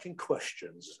been asking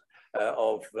questions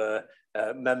of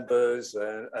members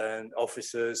and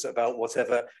officers about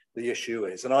whatever the issue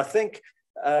is. And I think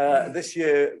this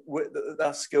year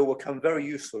that skill will come very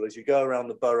useful as you go around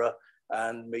the borough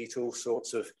and meet all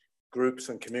sorts of groups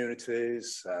and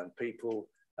communities and people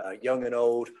young and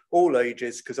old, all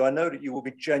ages, because I know that you will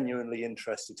be genuinely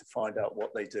interested to find out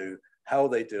what they do, how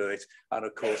they do it, and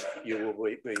of course you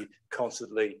will be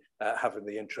constantly having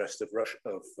the interest of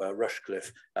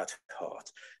Rushcliffe at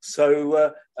heart.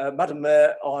 So, Madam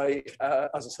Mayor,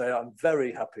 as I say, I'm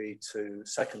very happy to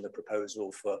second the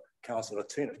proposal for Councillor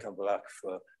Tina Cumberlack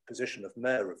for position of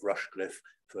Mayor of Rushcliffe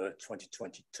for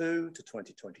 2022 to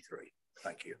 2023.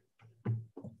 Thank you.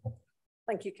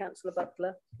 Thank you, Councillor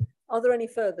Butler. Are there any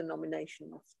further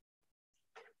nominations?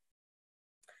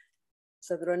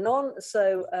 So there are none.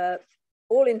 So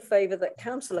all in favour that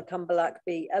Councillor Cumberlack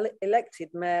be elected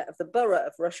Mayor of the Borough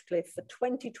of Rushcliffe for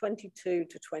 2022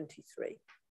 to 23.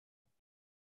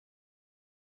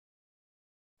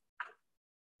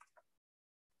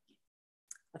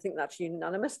 I think that's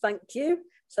unanimous. Thank you.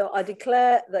 So I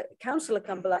declare that Councillor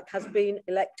Cumberlack has been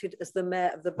elected as the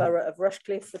Mayor of the Borough of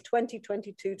Rushcliffe for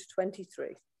 2022 to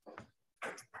 23.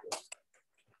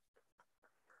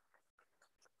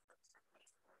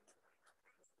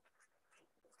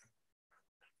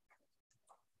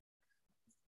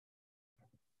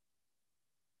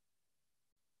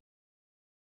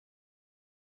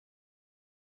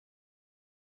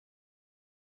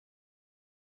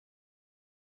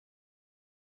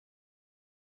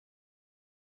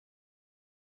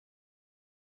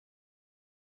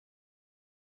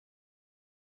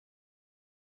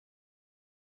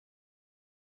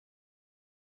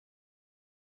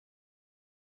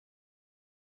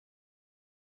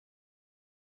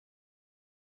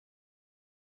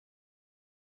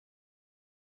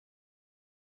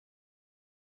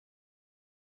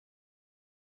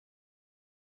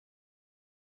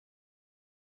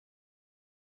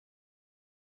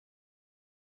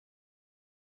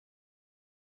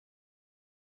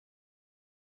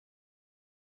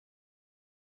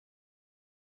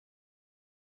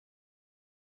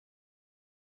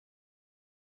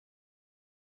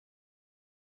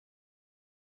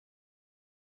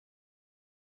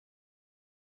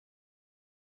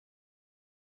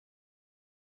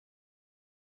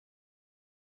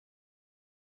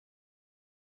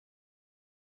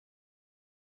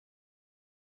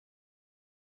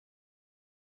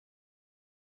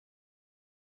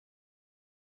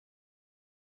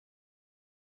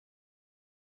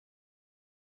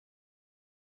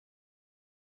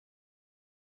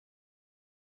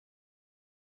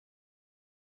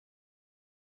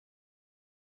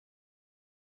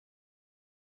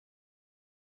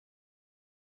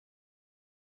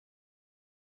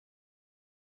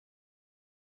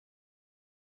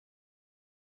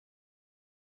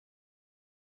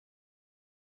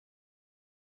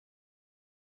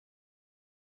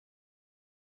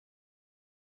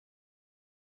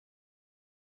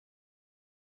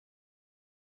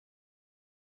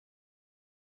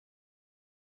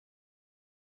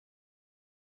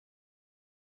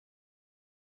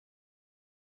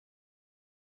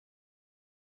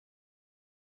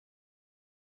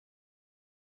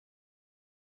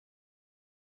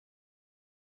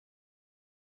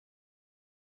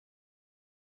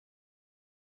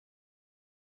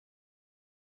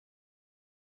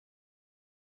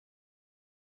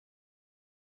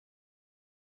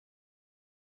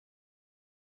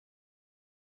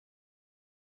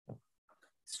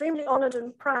 Extremely honoured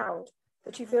and proud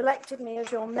that you've elected me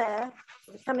as your Mayor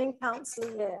for the coming council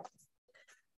year.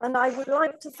 And I would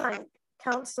like to thank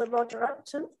Councillor Roger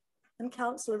Upton and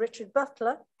Councillor Richard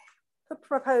Butler for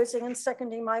proposing and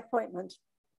seconding my appointment.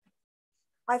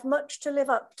 I've much to live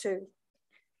up to.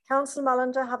 Councillor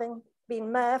Mullender having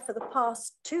been Mayor for the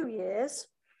past 2 years,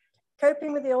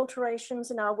 coping with the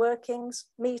alterations in our workings,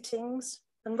 meetings,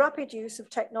 and rapid use of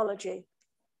technology.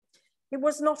 It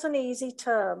was not an easy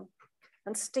term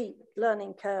and steep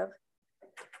learning curve.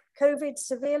 COVID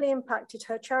severely impacted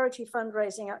her charity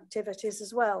fundraising activities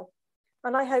as well,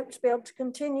 and I hope to be able to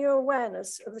continue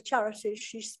awareness of the charities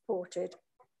she supported.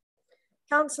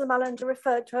 Councillor Mullender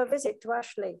referred to her visit to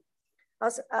Ashley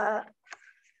as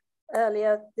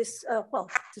earlier this,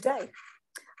 today.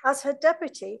 As her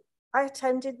deputy, I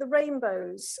attended the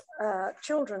Rainbows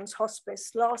Children's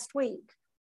Hospice last week,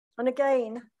 and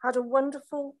again had a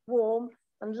wonderful, warm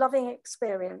and loving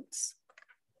experience.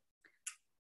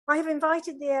 I have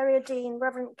invited the Area Dean,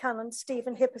 Reverend Canon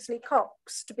Stephen Hippersley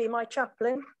Cox, to be my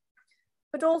chaplain,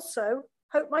 but also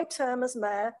hope my term as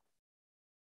Mayor.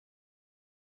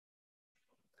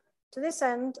 To this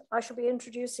end, I shall be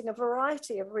introducing a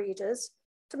variety of readers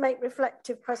to make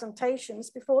reflective presentations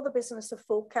before the business of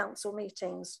full council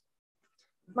meetings.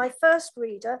 My first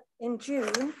reader in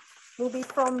June will be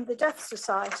from the Deaf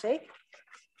Society.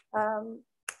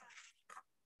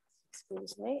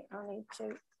 Excuse me, I need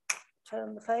to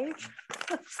turn the page.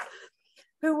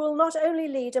 who will not only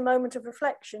lead a moment of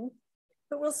reflection,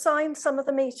 but will sign some of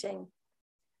the meeting.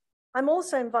 I'm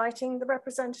also inviting the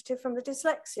representative from the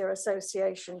Dyslexia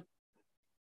Association.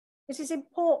 It is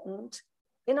important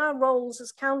in our roles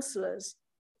as councillors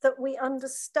that we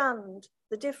understand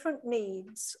the different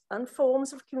needs and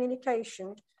forms of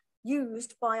communication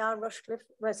used by our Rushcliffe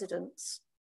residents.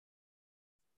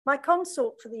 My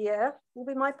consort for the year will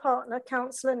be my partner,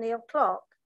 Councillor Neil Clark,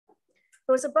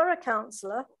 who as a borough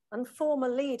councillor and former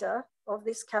leader of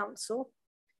this council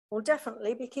will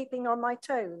definitely be keeping on my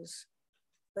toes,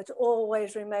 but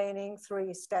always remaining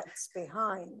 3 steps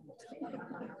behind.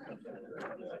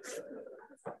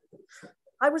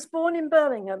 I was born in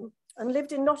Birmingham and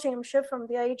lived in Nottinghamshire from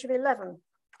the age of 11.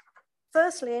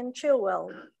 Firstly in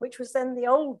Chilwell, which was then the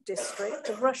old district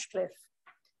of Rushcliffe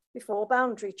before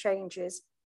boundary changes.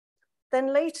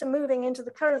 Then later moving into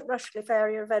the current Rushcliffe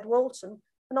area of Edwalton,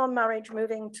 and on marriage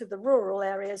moving to the rural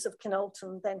areas of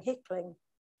Kinalton, then Hickling.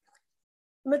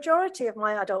 The majority of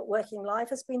my adult working life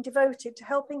has been devoted to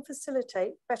helping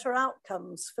facilitate better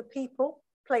outcomes for people,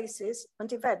 places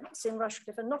and events in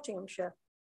Rushcliffe and Nottinghamshire.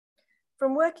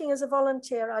 From working as a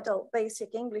volunteer adult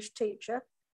basic English teacher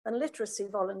and literacy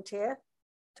volunteer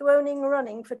to owning and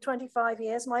running for 25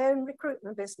 years my own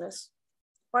recruitment business,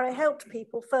 where I helped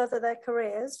people further their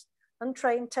careers and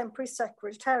train temporary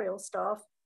secretarial staff,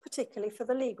 particularly for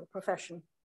the legal profession.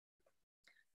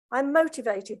 I'm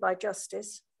motivated by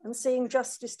justice and seeing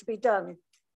justice to be done.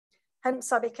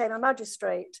 Hence I became a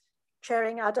magistrate,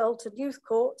 chairing adult and youth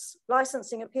courts,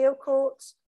 licensing appeal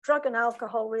courts, drug and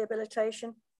alcohol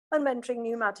rehabilitation, and mentoring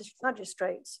new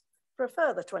magistrates for a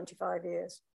further 25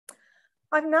 years.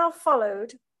 I've now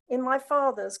followed in my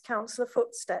father's councillor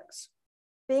footsteps,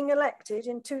 being elected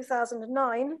in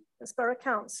 2009 as borough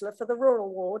councillor for the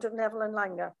rural ward of Neville and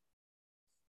Langer.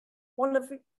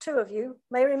 Two of you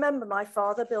may remember my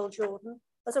father, Bill Jordan,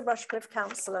 as a Rushcliffe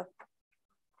councillor.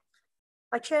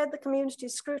 I chaired the community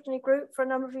scrutiny group for a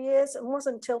number of years and was,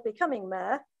 until becoming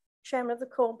mayor, chairman of the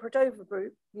corporate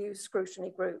overview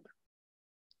scrutiny group.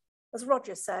 As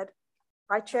Roger said,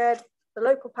 I chaired the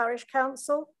local parish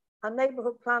council and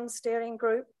neighbourhood plan steering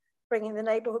group, bringing the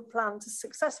neighbourhood plan to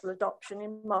successful adoption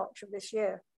in March of this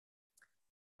year.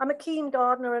 I'm a keen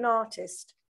gardener and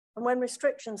artist, and when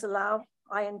restrictions allow,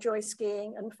 I enjoy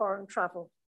skiing and foreign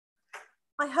travel.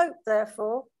 I hope,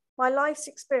 therefore, my life's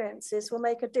experiences will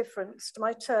make a difference to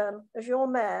my term as your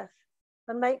mayor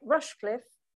and make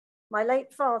Rushcliffe, my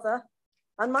late father,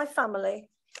 and my family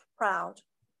proud.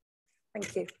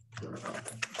 Thank you.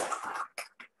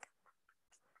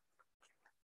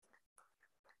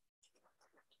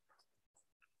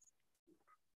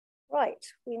 Right,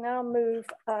 we now move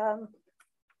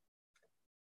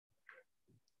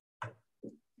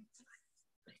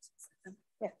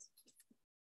yes.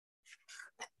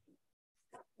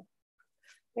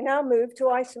 We now move to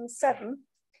item 7,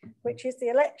 which is the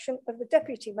election of the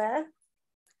deputy mayor,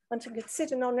 and to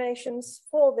consider nominations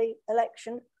for the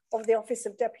election of the office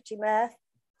of deputy mayor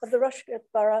of the Rushcliffe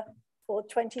Borough for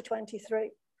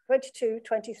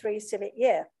 2022-23 civic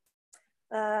year.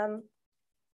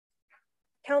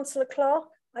 Councillor Clark,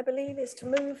 I believe, is to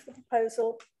move the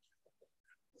proposal.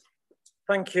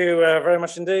 Thank you very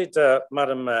much indeed,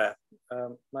 Madam Mayor.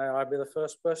 May I be the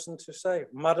first person to say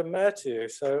Madam Mayor to you?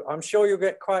 So I'm sure you'll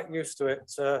get quite used to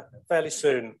it fairly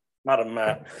soon, Madam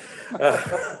Mayor.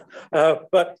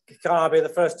 But can I be the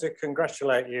first to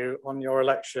congratulate you on your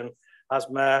election as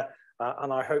Mayor,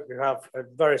 and I hope you have a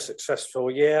very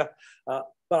successful year. But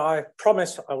I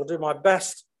promise I will do my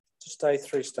best to stay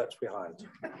 3 steps behind.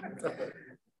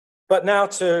 But now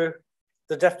to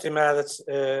the Deputy Mayor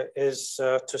that is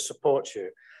to support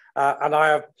you. And I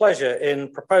have pleasure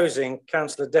in proposing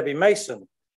Councillor Debbie Mason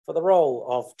for the role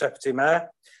of Deputy Mayor.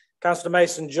 Councillor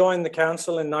Mason joined the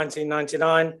council in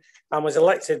 1999 and was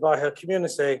elected by her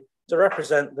community to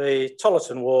represent the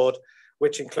Tollerton ward,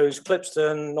 which includes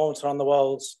Clipston,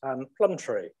 Normanton-on-the-Wolds and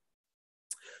Plumtree.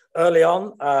 Early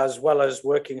on, as well as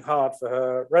working hard for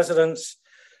her residents,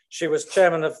 she was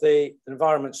chairman of the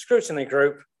Environment Scrutiny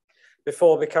Group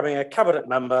before becoming a cabinet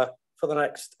member for the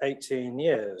next 18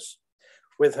 years,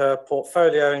 with her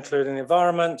portfolio including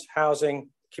environment, housing,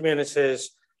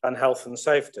 communities, and health and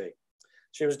safety.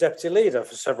 She was deputy leader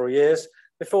for several years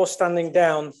before standing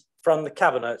down from the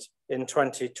cabinet in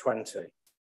 2020.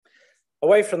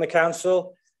 Away from the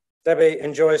council, Debbie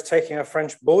enjoys taking her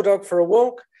French bulldog for a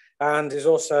walk and is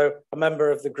also a member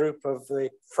of the group of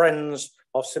the Friends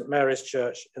of St Mary's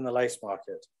Church in the Lace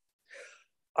Market.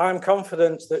 I'm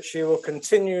confident that she will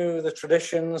continue the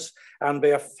traditions and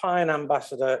be a fine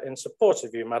ambassador in support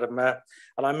of you, Madam Mayor,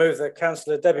 and I move that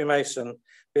Councillor Debbie Mason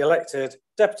be elected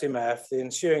Deputy Mayor for the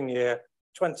ensuing year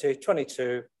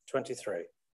 2022-23.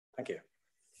 Thank you.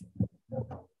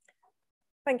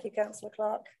 Thank you, Councillor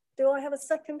Clark. Do I have a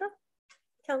seconder?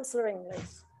 Councillor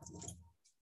Inglis.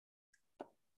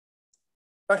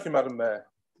 Thank you, Madam Mayor.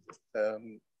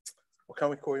 Or can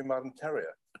we call you Madam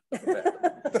Terrier?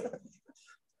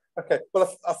 Okay,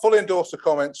 well, I fully endorse the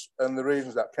comments and the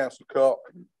reasons that Councillor Clark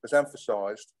has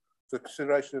emphasised for the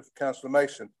consideration of Councillor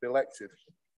Mason to be elected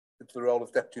into the role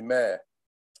of Deputy Mayor.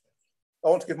 I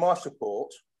want to give my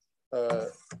support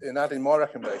in adding my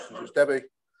recommendations, as Debbie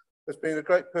has been a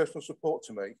great personal support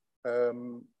to me,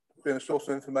 being a source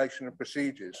of information and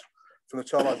procedures from the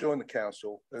time I joined the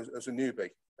council as a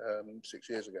newbie 6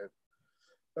 years ago,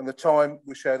 and the time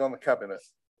we shared on the cabinet.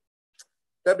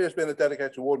 Debbie has been a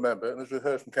dedicated ward member, and as we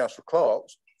heard from Councillor Clark,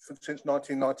 since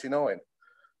 1999,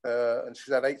 and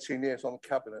she's had 18 years on the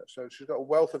cabinet, so she's got a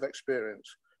wealth of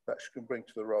experience that she can bring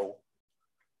to the role.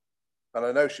 And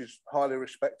I know she's highly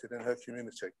respected in her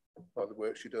community by the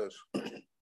work she does.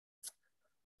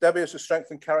 Debbie has a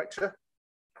strength and character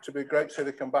to be a great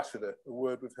civic ambassador, a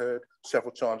word we've heard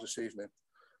several times this evening.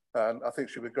 And I think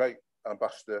she'll be a great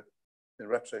ambassador in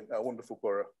representing our wonderful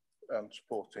borough and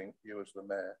supporting you as the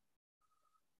mayor.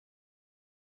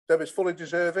 Debbie's fully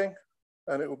deserving,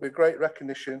 and it will be a great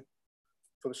recognition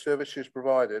for the service she's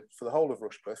provided for the whole of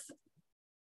Rushcliffe.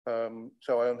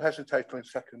 So I unhesitatingly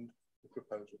second the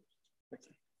proposal. Thank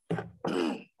you.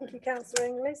 Thank you, Councillor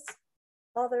Inglis.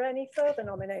 Are there any further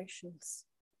nominations?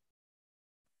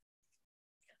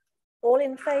 All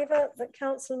in favour that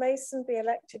Councillor Mason be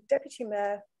elected Deputy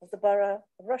Mayor of the Borough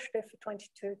of Rushcliffe for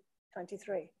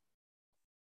 22-23?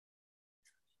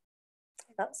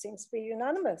 That seems to be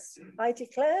unanimous. I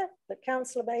declare that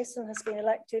Councillor Mason has been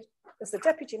elected as the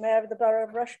Deputy Mayor of the Borough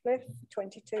of Rushcliffe for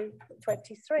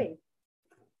 22-23.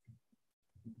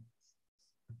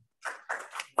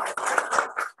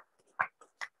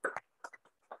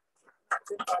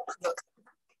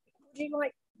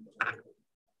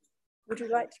 Would you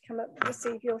like to come up and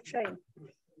receive your chain?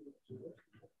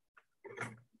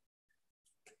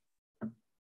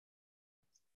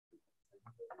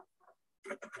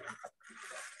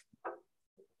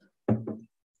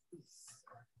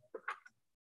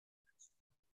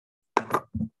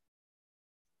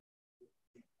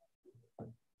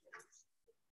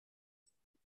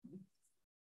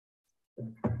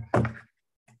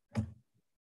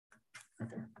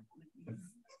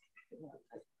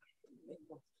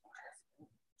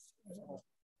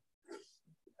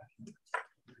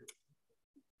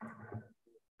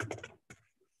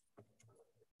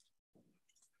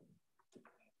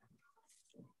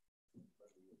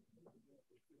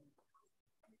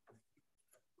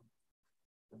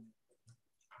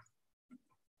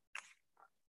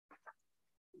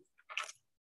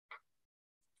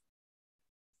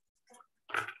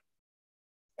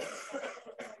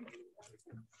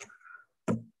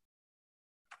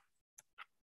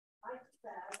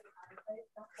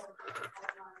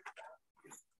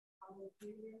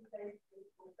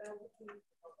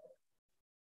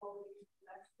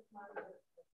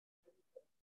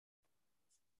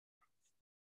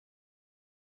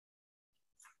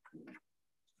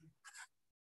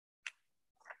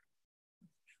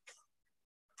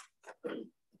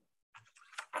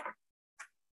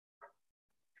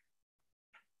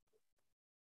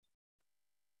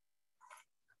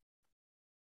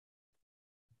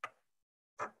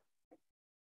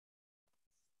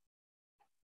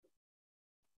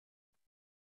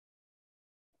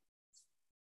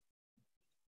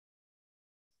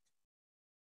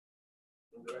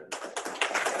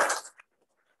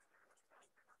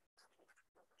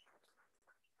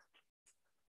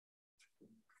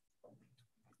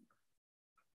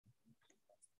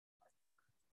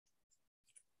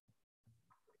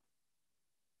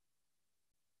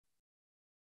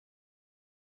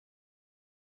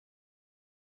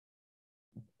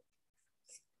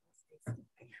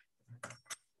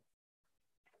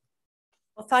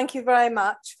 Well, thank you very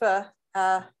much for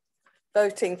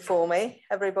voting for me,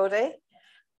 everybody.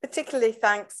 Particularly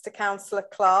thanks to Councillor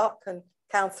Clark and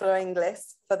Councillor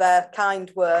Inglis for their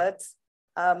kind words.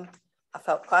 I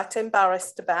felt quite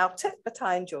embarrassed about it, but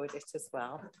I enjoyed it as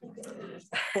well.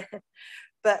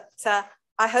 But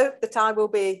I hope that I will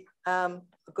be a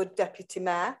good Deputy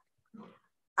Mayor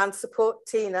and support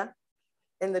Tina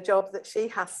in the job that she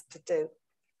has to do.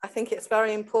 I think it's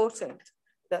very important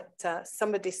that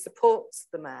somebody supports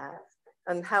the Mayor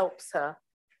and helps her.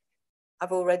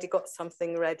 I've already got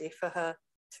something ready for her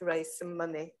to raise some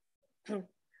money.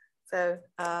 So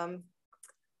I'm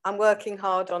working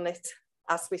hard on it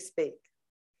as we speak.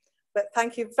 But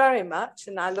thank you very much,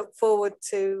 and I look forward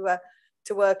to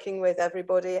to working with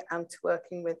everybody and to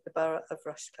working with the Borough of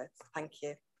Rushcliffe. Thank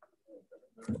you.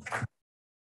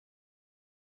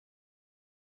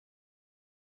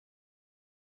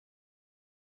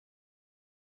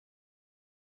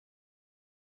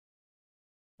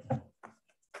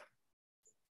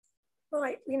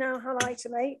 Right, we now have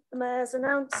item 8, the Mayor's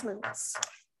announcements.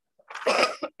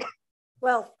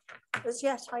 Well, as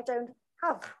yet I don't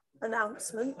have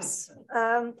announcements.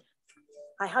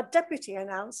 I had deputy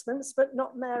announcements, but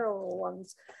not mayoral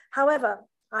ones. However,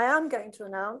 I am going to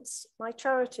announce my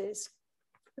charities.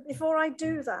 But before I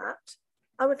do that,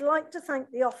 I would like to thank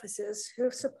the officers who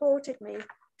have supported me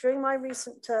during my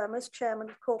recent term as chairman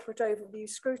of Corporate Overview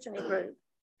Scrutiny Group.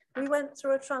 We went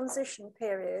through a transition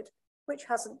period which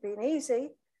hasn't been easy,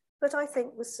 but I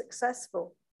think was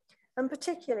successful. And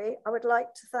particularly, I would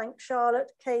like to thank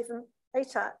Charlotte Caven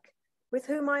Atack, with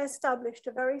whom I established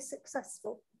a very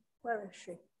successful, where is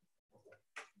she?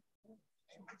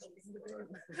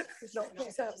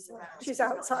 She's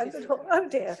outside the door, oh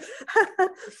dear.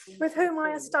 With whom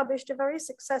I established a very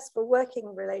successful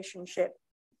working relationship.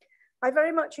 I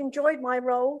very much enjoyed my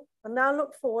role and now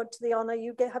look forward to the honour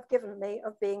you have given me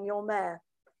of being your mayor.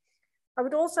 I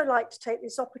would also like to take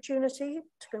this opportunity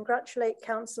to congratulate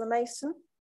Councillor Mason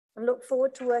and look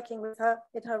forward to working with her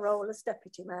in her role as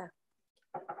Deputy Mayor.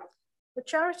 The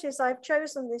charities I've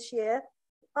chosen this year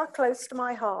are close to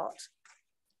my heart.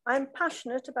 I'm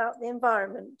passionate about the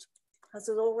environment, as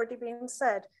has already been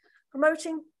said,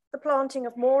 promoting the planting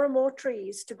of more and more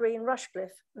trees to green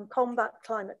Rushcliffe and combat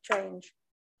climate change.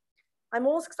 I'm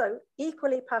also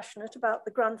equally passionate about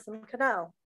the Grantham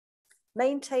Canal,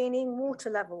 maintaining water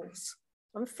levels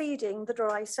and feeding the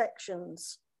dry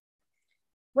sections.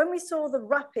 When we saw the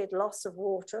rapid loss of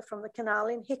water from the canal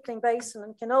in Hickling Basin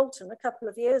and Kinolton a couple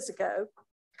of years ago,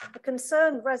 a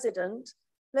concerned resident,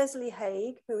 Leslie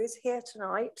Haig, who is here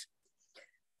tonight,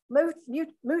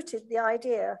 mooted the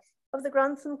idea of the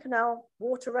Grantham Canal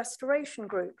Water Restoration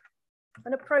Group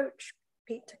and approached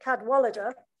Peter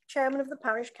Cadwallader, chairman of the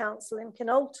parish council in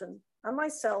Kinolton, and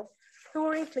myself, who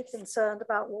were equally concerned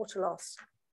about water loss.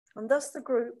 And thus the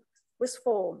group was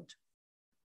formed.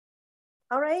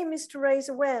 Our aim is to raise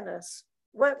awareness,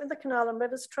 work with the Canal and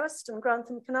Rivers Trust and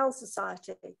Grantham Canal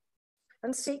Society,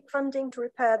 and seek funding to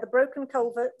repair the broken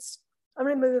culverts and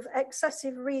remove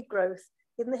excessive reed growth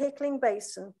in the Hickling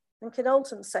Basin and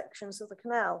Kinolton sections of the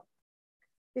canal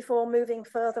before moving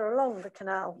further along the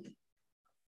canal.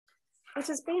 It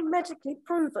has been medically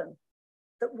proven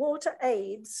that water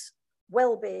aids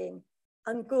well-being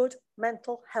and good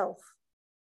mental health.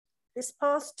 This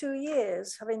past 2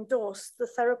 years have endorsed the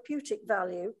therapeutic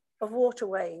value of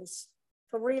waterways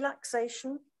for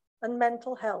relaxation and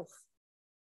mental health.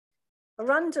 A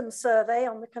random survey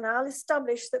on the canal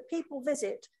established that people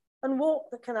visit and walk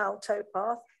the canal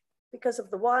towpath because of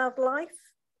the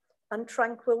wildlife and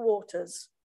tranquil waters,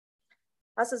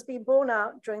 as has been borne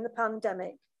out during the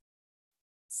pandemic.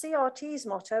 CRT's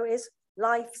motto is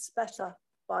 "Life's better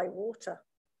by water."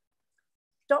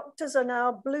 Doctors are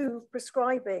now blue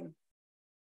prescribing.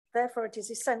 Therefore, it is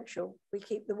essential we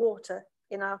keep the water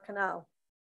in our canal.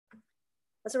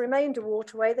 As a remainder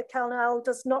waterway, the canal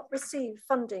does not receive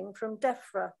funding from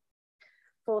DEFRA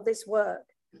for this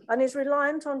work and is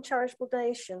reliant on charitable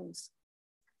donations.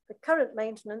 The current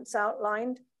maintenance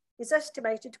outlined is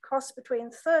estimated to cost between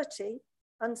 £30,000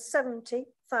 and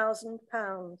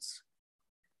 £70,000.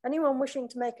 Anyone wishing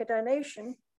to make a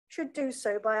donation should do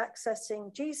so by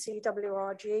accessing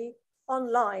GCWRG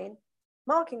online,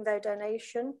 marking their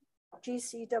donation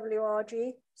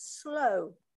GCWRG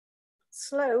SLOW.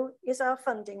 SLOW is our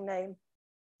funding name.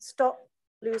 Stop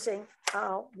losing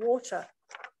our water.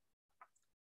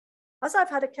 As I've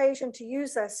had occasion to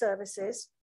use their services,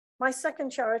 my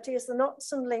second charity is the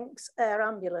Knots and Links Air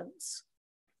Ambulance.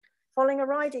 Following a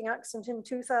riding accident in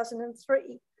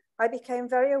 2003, I became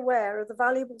very aware of the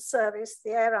valuable service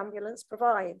the air ambulance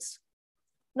provides,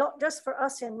 not just for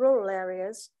us in rural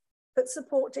areas, but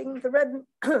supporting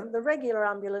the regular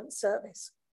ambulance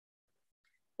service.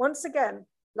 Once again,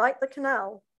 like the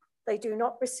canal, they do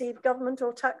not receive government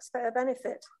or taxpayer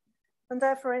benefit and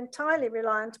therefore entirely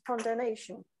reliant upon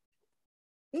donation.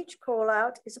 Each call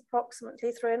out is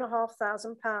approximately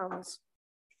 £3,500.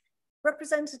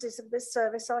 Representatives of this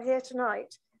service are here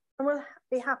tonight and will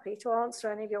be happy to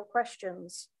answer any of your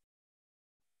questions.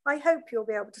 I hope you'll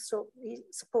be able to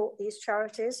support these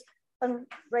charities and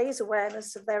raise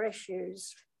awareness of their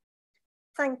issues.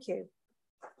 Thank you.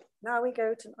 Now we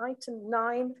go to item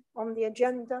 9 on the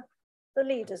agenda, the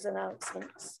leaders'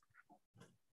 announcements.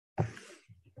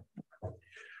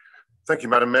 Thank you,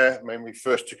 Madam Mayor. May we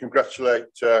first to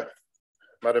congratulate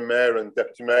Madam Mayor and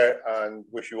Deputy Mayor, and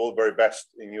wish you all the very best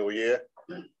in your year.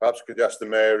 Perhaps I could ask the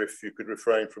Mayor if you could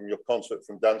refrain from your concert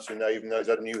from dancing now, even though he's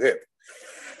had a new hip.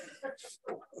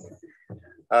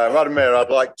 Madam Mayor,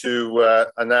 I'd like to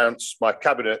announce my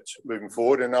cabinet moving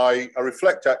forward, and I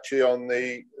reflect actually on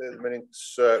the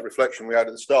minute's reflection we had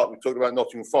at the start. We talked about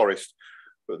Nottingham Forest,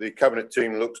 but the cabinet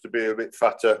team looks to be a bit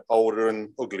fatter, older and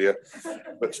uglier,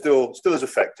 but still as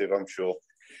effective, I'm sure.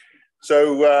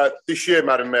 So this year,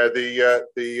 Madam Mayor,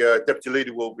 the Deputy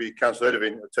Leader will be Councillor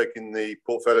Edivine, taking the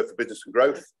portfolio for business and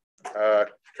growth.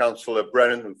 Councillor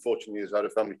Brennan, unfortunately, has had a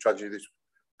family tragedy, this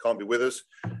can't be with us,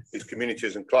 is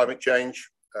communities and climate change.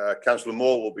 Councillor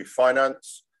Moore will be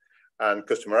finance and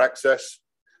customer access.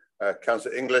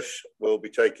 Councillor English will be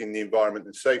taking the environment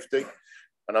and safety.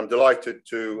 And I'm delighted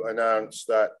to announce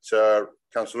that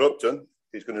Councillor Upton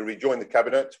is going to rejoin the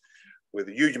cabinet with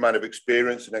a huge amount of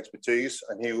experience and expertise,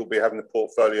 and he will be having the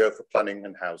portfolio for planning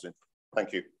and housing.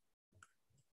 Thank you.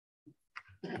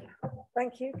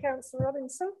 Thank you, Councillor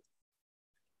Robinson.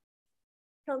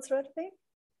 Councillor Edby.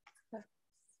 Yeah,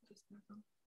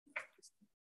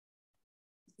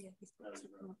 he's got to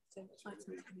come up to item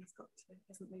 10, he's got to,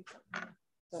 hasn't moved up.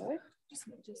 Sorry? So he's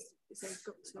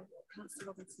got to, Councillor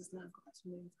Robinson's now got to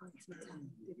move item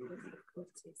 10, the appointment of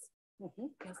committees. He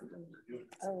hasn't done that yet.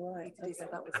 Oh, right. Okay. So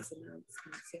that was his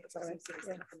announcement. Sorry.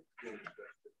 Yeah.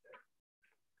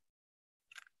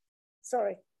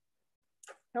 Sorry.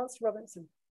 Councillor Robinson.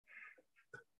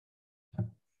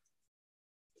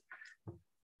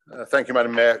 Thank you,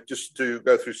 Madam Mayor. Just to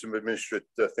go through some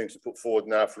administrative things to put forward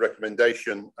now for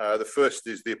recommendation. The first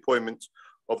is the appointment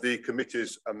of the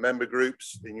committees and member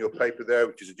groups in your paper there,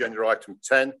 which is agenda item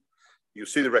 10. You'll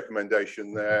see the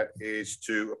recommendation there is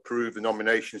to approve the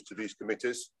nominations to these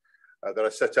committees that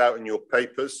are set out in your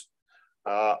papers.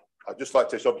 I'd just like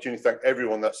to take this opportunity to thank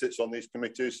everyone that sits on these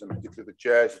committees, and particularly the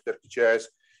chairs, the deputy chairs.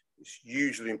 It's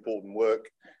hugely important work,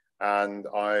 and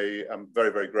I am very,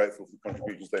 very grateful for the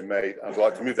contributions they made. I'd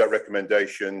like to move that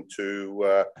recommendation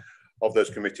to of those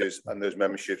committees and those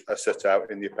memberships as set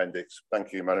out in the appendix.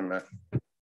 Thank you, Madam Mayor.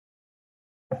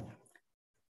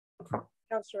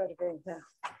 Councillor Edby.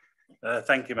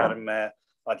 Thank you, Madam Mayor.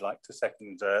 I'd like to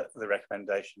second the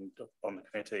recommendation on the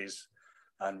committees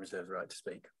and reserve the right to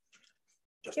speak,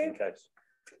 just in case.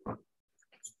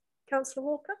 Councillor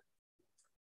Walker?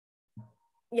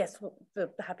 Yes, we're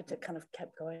happy to kind of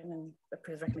keep going and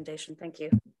approve the recommendation. Thank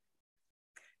you.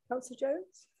 Councillor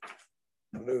Jones?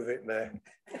 Move it, Mayor.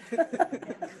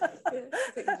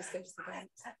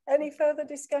 Any further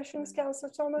discussions,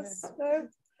 Councillor Thomas? No?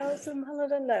 Councillor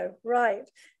Mulliner? No. Right.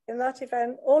 In that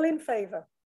event, all in favour?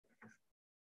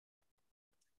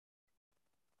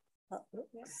 That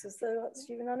looks as though that's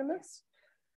unanimous.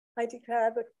 I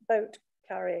declare the vote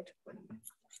carried.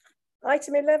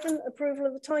 Item 11, approval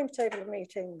of the timetable of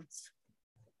meetings.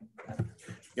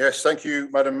 Yes, thank you,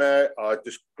 Madam Mayor. I'd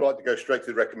just like to go straight to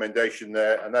the recommendation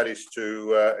there, and that is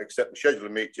to accept the schedule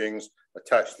of meetings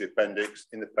attached to the appendix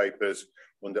in the papers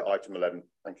under item 11.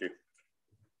 Thank you.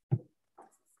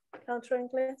 Councillor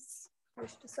Inglis,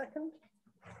 wish to second?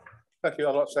 Thank you.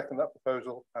 I'd like to second that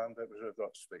proposal and reserve the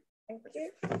right to speak. Thank you.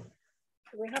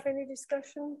 Do we have any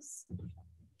discussions?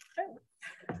 No.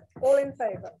 All in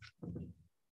favour?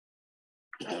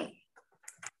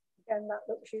 Again, that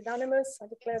looks unanimous. I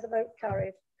declare the vote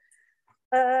carried.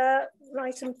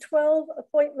 Item 12,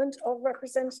 appointment of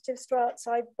representatives to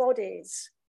outside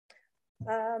bodies.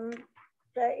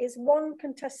 There is one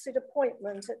contested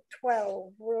appointment at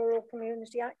 12, Rural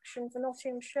Community Action for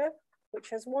Nottinghamshire, which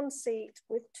has one seat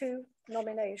with 2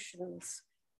 nominations.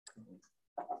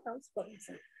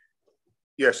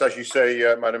 Yes, as you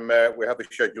say, Madam Mayor, we have a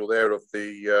schedule there of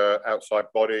the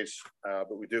outside bodies,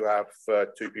 but we do have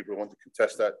 2 people who want to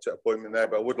contest that appointment there.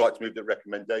 But I would like to move the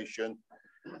recommendation,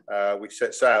 which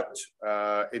sets out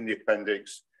in the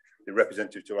appendix the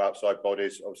representative to outside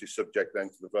bodies, obviously subject then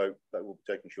to the vote that will be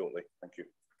taken shortly. Thank you.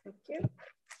 Thank you.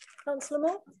 Councillor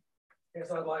Moore?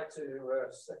 Yes, I'd like to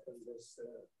second this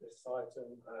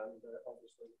item and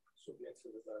obviously subject to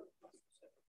the vote.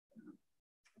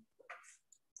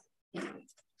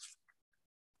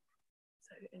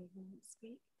 So anyone want to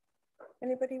speak?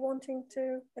 Anybody wanting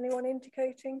to, anyone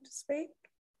indicating to speak?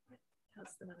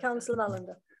 Councillor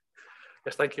Mallender.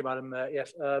 Yes, thank you, Madam Mayor.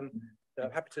 Yes,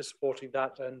 I'm happy to supporting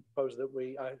that and propose that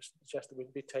I suggest that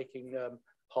we'd be taking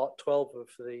part 12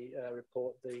 of the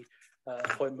report, the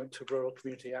appointment to Rural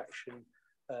Community Action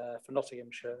for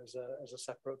Nottinghamshire as a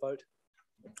separate vote.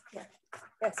 Yeah.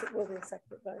 Yes, it will be a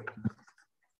separate vote.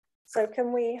 So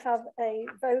can we have a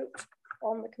vote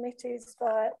on the committees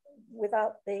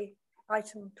without the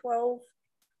item 12?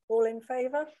 All in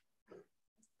favour?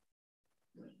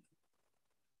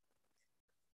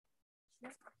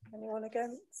 Anyone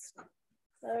against?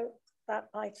 No, that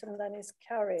item then is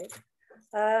carried.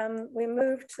 We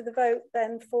move to the vote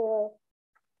then for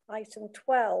item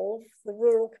 12, the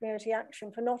Rural Community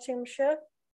Action for Nottinghamshire.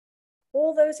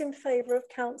 All those in favour of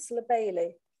Councillor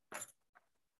Bailey?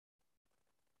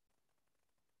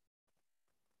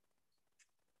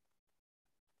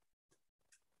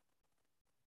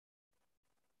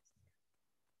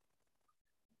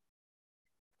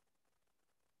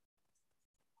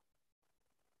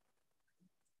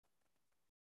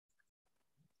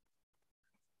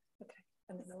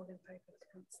 And all in favour of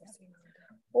Councillor Sue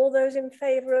Mallender. All those in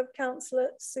favour of Councillor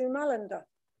Sue Mallender?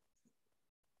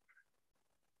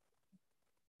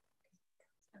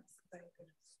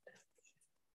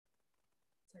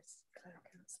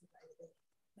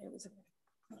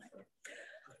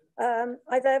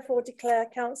 I therefore declare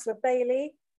Councillor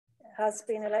Bailey has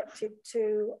been elected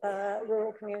to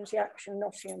Rural Community Action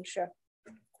Nottinghamshire.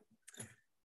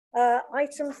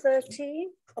 Item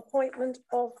 13, appointment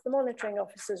of the monitoring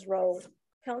officer's role.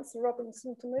 Councillor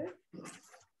Robinson to move.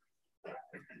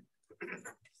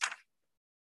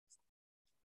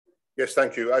 Yes,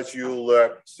 thank you. As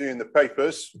you'll see in the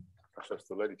papers, I'll ask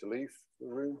the lady to leave the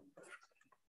room.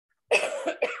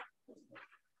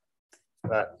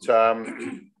 That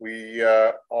we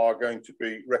are going to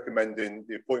be recommending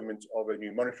the appointment of a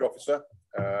new monitoring officer.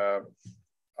 Our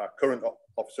current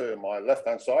officer on my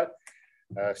left-hand side,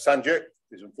 Sanjit,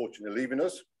 is unfortunately leaving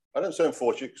us. I don't say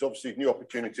unfortunately because obviously new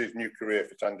opportunities, new career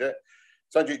for Sanjit.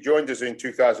 Sanjit joined us in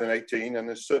 2018 and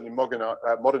has certainly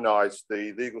modernised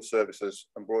the legal services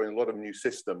and brought in a lot of new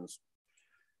systems.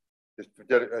 His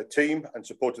team and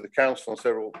supported the council on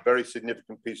several very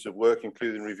significant pieces of work,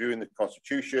 including reviewing the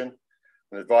constitution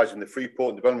and advising the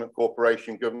Freeport Development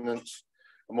Corporation governance.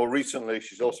 And more recently,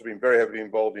 she's also been very heavily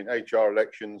involved in HR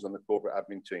elections and the corporate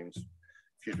admin teams.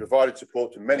 She's provided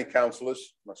support to many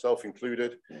councillors, myself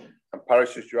included, and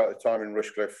parishes throughout the time in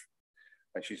Rushcliffe.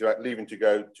 And she's leaving to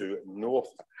go to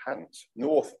North Hants,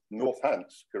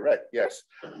 correct, yes,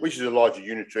 which is a larger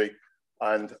unitary.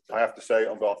 And I have to say,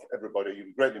 on behalf of everybody, you've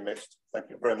been greatly missed.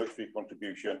 Thank you very much for your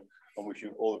contribution and wish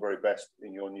you all the very best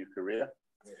in your new career.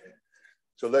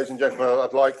 So, ladies and gentlemen,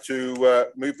 I'd like to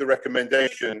move the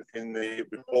recommendation in the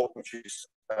report, which is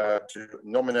to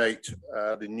nominate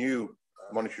the new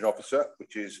monitoring officer,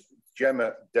 which is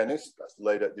Gemma Dennis. That's the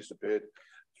lady that disappeared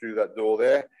through that door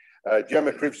there.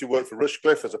 Gemma previously worked for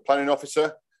Rushcliffe as a planning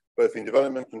officer, both in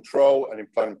development control and in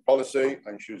planning policy,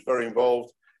 and she was very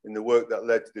involved in the work that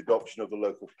led to the adoption of the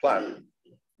local plan.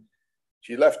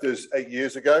 She left us 8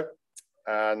 years ago,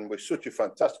 and with such a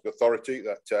fantastic authority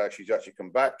that she's actually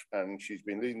come back, and she's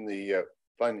been leading the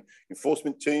planning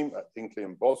enforcement team at Hinkley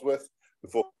and Bosworth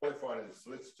before qualifying as a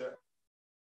solicitor.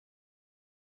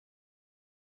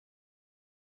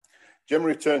 Gemma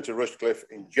returned to Rushcliffe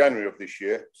in January of this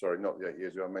year, sorry, not the 8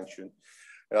 years ago I mentioned,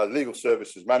 as legal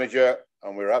services manager,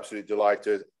 and we're absolutely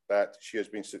delighted that she has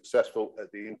been successful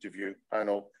at the interview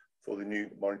panel for the new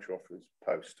monitoring officer's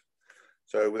post.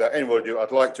 So without any more ado,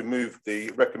 I'd like to move the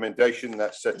recommendation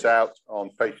that's set out on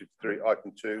page 3,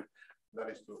 item 2, that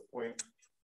is to appoint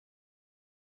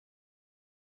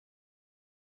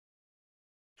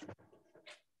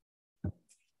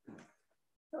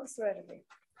Councillor Edderby.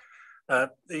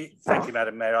 Thank you,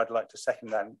 Madam Mayor. I'd like to second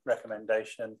that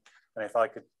recommendation. And if I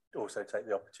could also take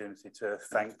the opportunity to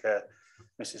thank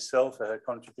Mrs. Sill for her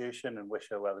contribution and wish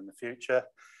her well in the future.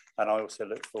 And I also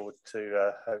look forward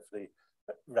to hopefully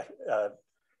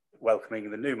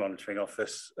welcoming the new monitoring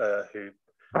officer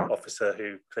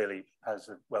who clearly has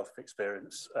a wealth of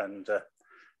experience. And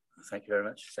thank you very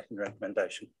much. Second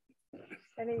recommendation.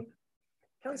 Any?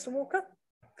 Councillor Walker?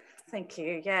 Thank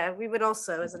you. Yeah, we would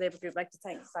also, as a Labour group, like to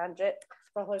thank Sanjit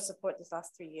for all her support this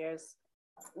last 3 years.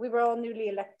 We were all newly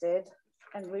elected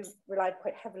and we've relied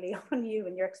quite heavily on you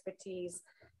and your expertise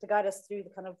to guide us through the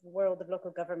kind of world of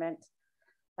local government.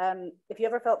 If you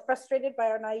ever felt frustrated by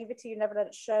our naivety, you never let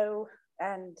it show,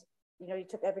 and you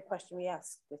took every question we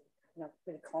asked with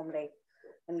really calmly,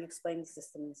 and you explained the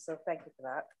systems. So thank you for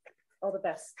that. All the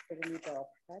best for the new job.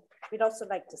 Okay? We'd also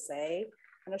like to say,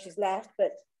 I know she's left,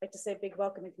 but I'd like to say a big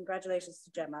welcome and congratulations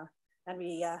to Gemma, and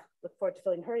we look forward to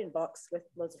filling her inbox with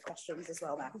loads of questions as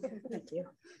well now. Thank you.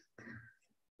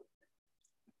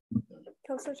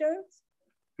 Councillor Jones?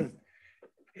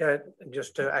 Yeah,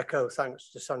 just to echo thanks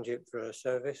to Sanjit for her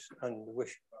service and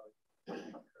wish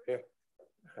her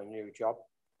a new job.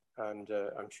 And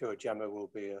I'm sure Gemma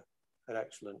will be an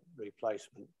excellent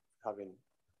replacement, having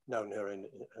known her in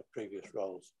her previous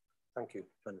roles. Thank you.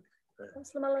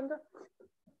 Councillor Mallender?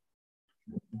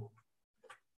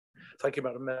 Thank you,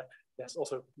 Madam Mayor. Yes,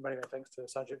 also many thanks to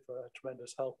Sanjit for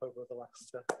tremendous help over the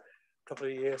last couple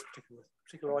of years,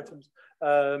 particular items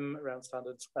around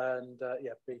standards, and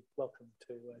yeah, be welcome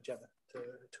to Gemma to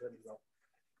any role.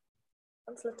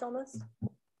 Councillor Thomas.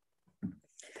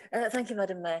 Thank you,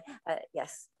 Madam Mayor.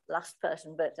 Yes, last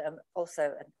person, but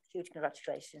also a huge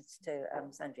congratulations to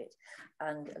Sanjit,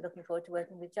 and looking forward to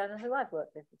working with Jana, who I've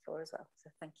worked with before as well. So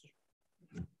thank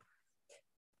you.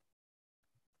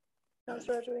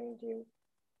 Councillor Edwin,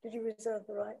 did you reserve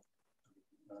the right?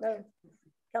 No.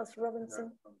 Councillor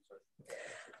Robinson?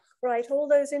 Right, all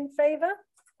those in favour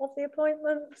of the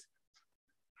appointment?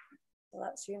 Well,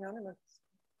 that's unanimous.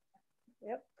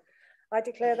 Yep. I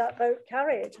declare that vote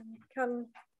carried. Can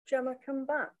Gemma come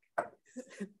back?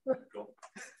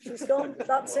 She's gone.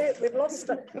 That's it. We've lost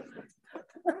her.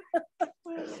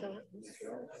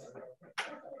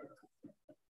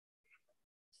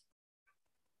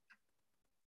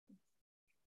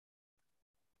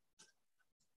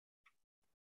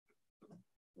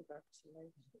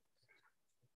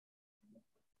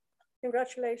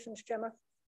 Congratulations, Gemma.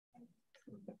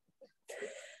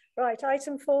 Right,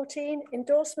 item 14,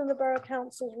 endorsement of the Borough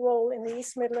Council's role in the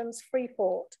East Midlands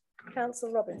Freeport.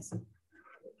 Councillor Robinson.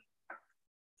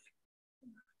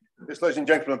 Yes, ladies and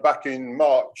gentlemen, back in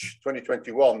March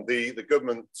 2021, the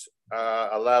government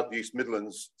allowed the East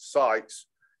Midlands site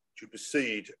to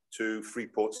proceed to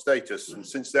Freeport status. And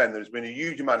since then, there's been a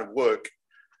huge amount of work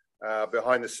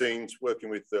behind the scenes,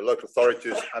 working with the local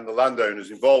authorities and the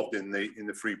landowners involved in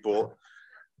the Freeport.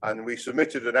 And we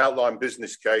submitted an outline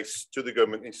business case to the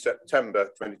government in September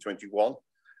 2021,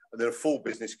 and then a full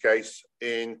business case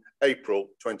in April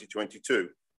 2022.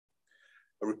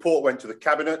 A report went to the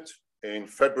Cabinet in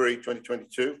February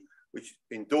 2022, which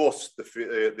endorsed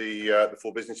the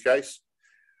full business case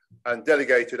and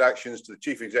delegated actions to the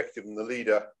Chief Executive and the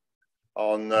leader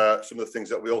on some of the things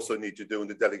that we also need to do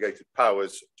under delegated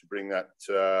powers to bring that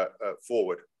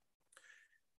forward.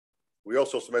 We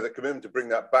also made a commitment to bring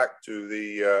that back to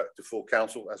the to full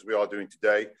council, as we are doing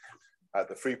today.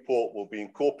 The Freeport will be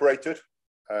incorporated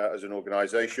as an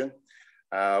organisation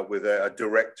with a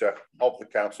director of the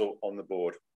council on the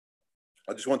board.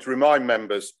 I just want to remind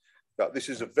members that this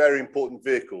is a very important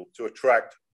vehicle to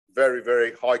attract very,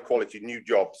 very high quality new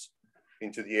jobs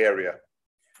into the area.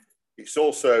 It's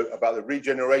also about the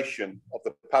regeneration of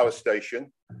the power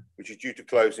station, which is due to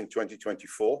close in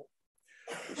 2024.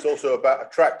 It's also about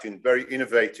attracting very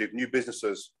innovative new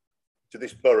businesses to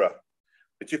this borough,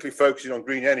 particularly focusing on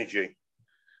green energy,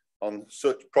 on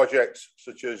such projects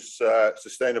such as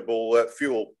sustainable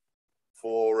fuel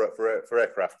for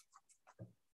aircraft.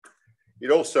 It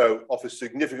also offers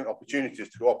significant opportunities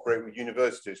to cooperate with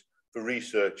universities for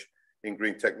research in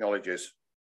green technologies.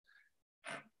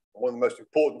 One of the most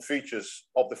important features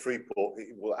of the Freeport,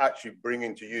 it will actually bring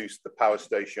into use the power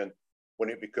station when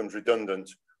it becomes redundant,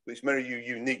 with its very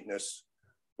uniqueness,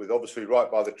 with obviously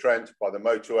right by the Trent, by the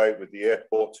motorway, with the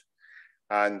airport,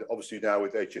 and obviously now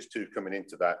with HS2 coming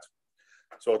into that.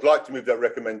 So I'd like to move that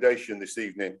recommendation this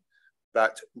evening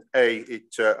that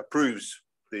it approves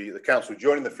the council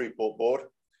joining the Freeport board,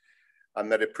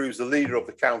 and that approves the leader of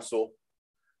the council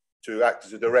to act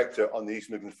as a director on the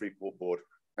East Midlands Freeport board.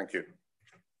 Thank you.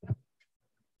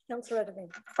 Councillor Edwin.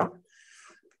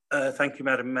 Thank you,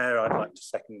 Madam Mayor. I'd like to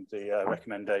second the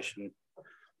recommendation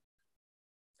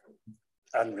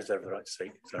and reserve the right to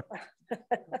speak. So.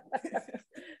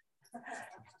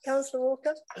 Councillor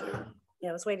Walker. Yeah,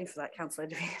 I was waiting for that, Councillor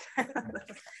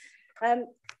Edwin.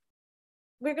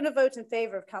 We're going to vote in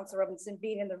favour of Councillor Robinson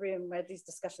being in the room where these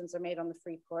discussions are made on the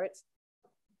Freeport.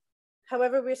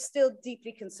 However, we're still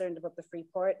deeply concerned about the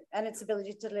Freeport and its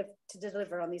ability to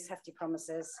deliver on these hefty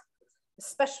promises,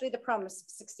 especially the promise of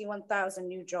 61,000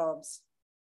 new jobs.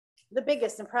 The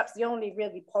biggest and perhaps the only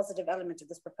really positive element of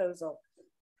this proposal.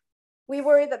 We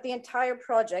worry that the entire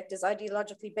project is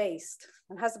ideologically based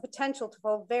and has the potential to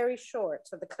fall very short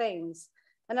of the claims,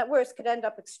 and at worst could end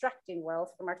up extracting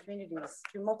wealth from our communities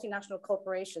through multinational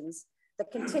corporations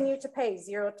that continue to pay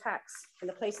zero tax in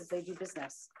the places they do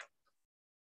business.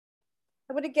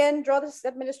 I would again draw this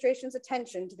administration's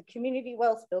attention to the community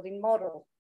wealth building model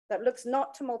that looks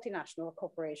not to multinational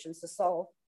corporations to solve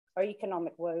our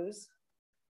economic woes,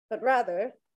 but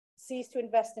rather seeks to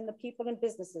invest in the people and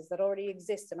businesses that already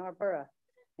exist in our borough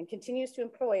and continues to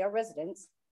employ our residents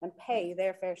and pay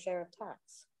their fair share of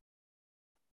tax.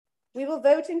 We will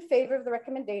vote in favour of the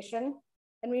recommendation,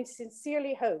 and we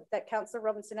sincerely hope that Councillor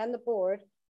Robinson and the board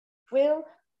will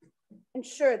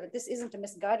ensure that this isn't a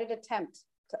misguided attempt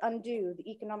to undo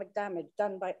the economic damage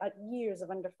done by years of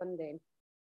underfunding.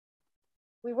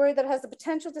 We worry that it has the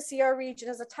potential to see our region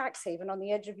as a tax haven on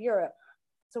the edge of Europe.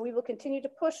 So we will continue to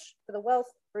push for the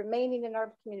wealth remaining in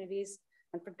our communities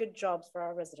and for good jobs for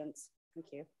our residents. Thank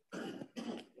you.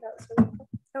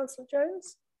 Councillor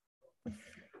Jones?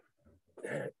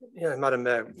 Yeah, Madam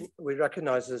Mayor, we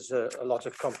recognise there's a lot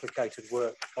of complicated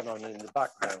work going on in the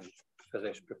background for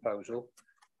this proposal.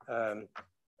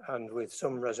 And with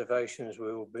some reservations,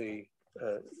 we will be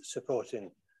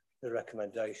supporting the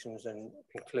recommendations and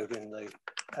including the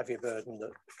heavy burden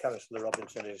that Councillor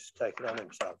Robinson is taking on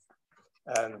himself.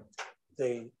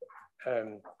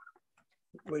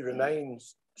 We remain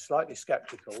slightly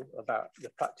sceptical about the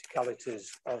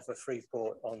practicalities of a free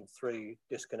port on 3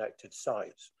 disconnected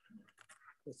sites.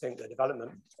 We think the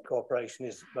development cooperation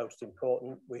is most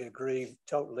important. We agree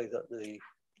totally that the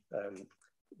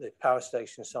power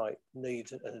station site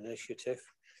needs an initiative,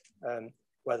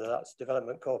 whether that's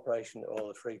development cooperation or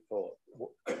the free port,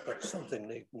 but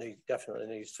something definitely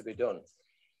needs to be done.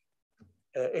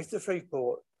 If the free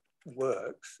port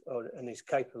works and is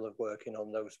capable of working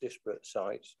on those disparate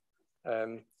sites,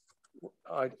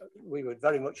 we would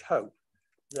very much hope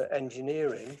that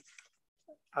engineering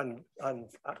and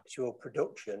actual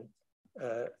production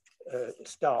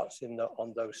starts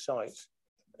on those sites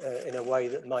in a way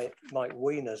that might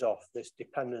wean us off this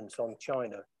dependence on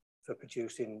China for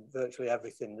producing virtually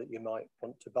everything that you might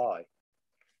want to buy.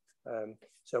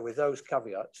 So with those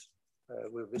caveats,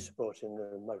 we'll be supporting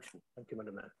the motion. Thank you,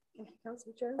 Madam Mayor. Thank you,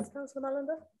 Councillor Jones. Councillor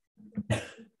Mallender?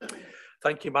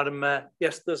 Thank you, Madam Mayor.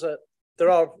 Yes, there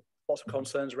are lots of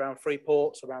concerns around free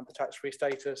ports, around the tax-free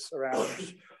status,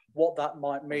 around what that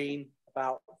might mean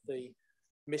about the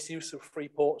misuse of free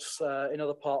ports in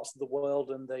other parts of the world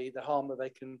and the harm that they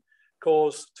can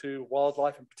cause to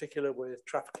wildlife, in particular with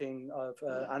trafficking of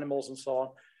animals and so on.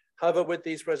 However, with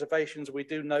these reservations, we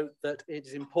do note that it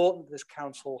is important that this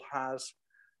council has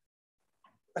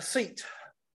a seat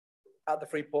at the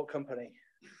Freeport Company.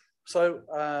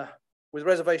 So with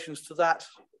reservations to that,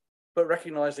 but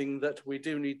recognising that we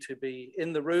do need to be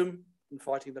in the room and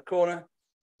fighting the corner,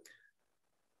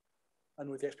 and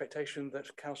with the expectation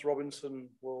that Councillor Robinson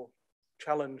will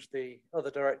challenge the other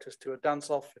directors to a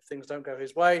dance-off if things don't go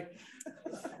his way,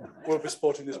 we'll be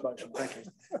supporting this motion. Thank you.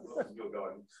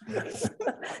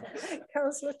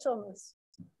 Councillor Thomas.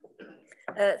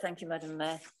 Thank you, Madam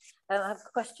Mayor. I have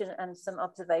a question and some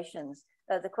observations.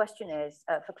 The question is,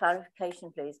 for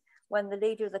clarification, please, when the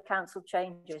leader of the council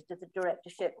changes, does the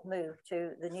directorship move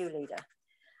to the new leader?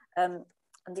 And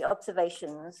the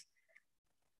observations,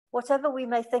 whatever we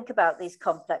may think about these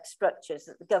complex structures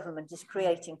that the government is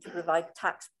creating to provide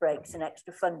tax breaks and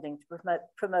extra funding to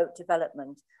promote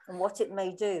development, and what it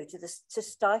may do to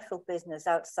stifle business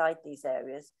outside these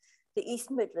areas, the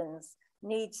East Midlands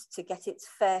needs to get its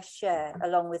fair share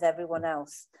along with everyone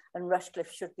else, and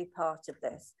Rushcliffe should be part of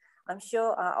this. I'm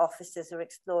sure our officers are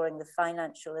exploring the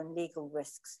financial and legal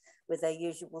risks with their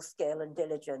usual skill and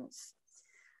diligence.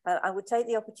 I would take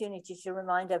the opportunity to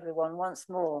remind everyone once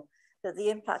more that the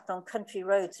impact on country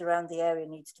roads around the area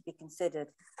needs to be considered,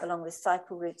 along with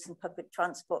cycle routes and public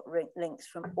transport links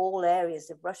from all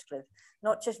areas of Rushcliffe,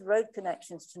 not just road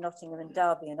connections to Nottingham and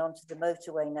Derby and onto the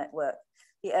motorway network.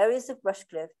 The areas of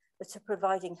Rushcliffe that are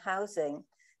providing housing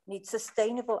need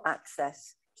sustainable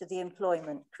access to the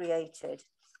employment created.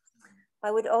 I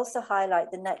would also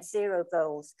highlight the net zero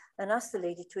goals and ask the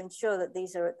leader to ensure that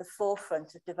these are at the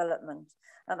forefront of development.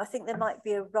 I think there might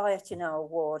be a riot in our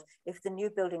ward if the new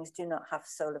buildings do not have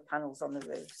solar panels on the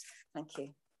roofs. Thank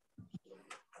you.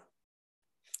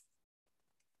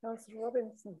 Councillor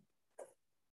Robinson.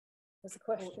 There's a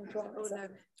question to answer. Oh,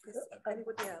 no.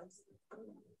 Anybody else?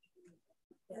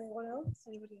 Anyone else?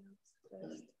 Anybody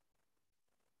else?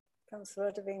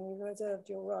 Councillor Devine, you reserved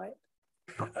your right.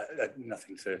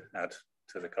 Nothing to add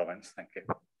to the comments, thank you.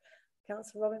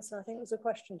 Councillor Robinson, I think there's a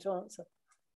question to answer.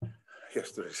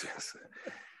 Yes, there is.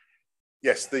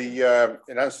 Yes,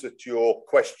 in answer to your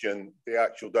question, the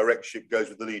actual directorship goes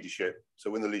with the leadership.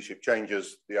 So when the leadership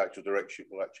changes, the actual directorship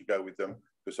will actually go with them,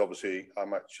 because obviously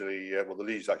I'm actually, well, the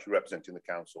leader's actually representing the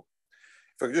council.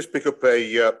 If I could just pick up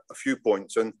a few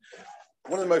points, and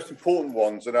one of the most important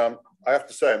ones, and I have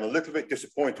to say I'm a little bit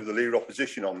disappointed with the leader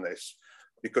opposition on this,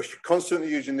 because you're constantly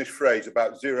using this phrase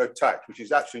about zero tax, which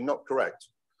is actually not correct.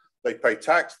 They pay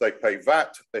tax, they pay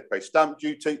VAT, they pay stamp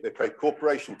duty, they pay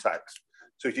corporation tax.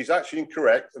 So it is actually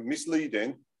incorrect and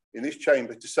misleading in this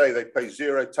chamber to say they pay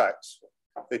zero tax.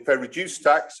 They pay reduced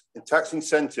tax and tax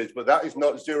incentives, but that is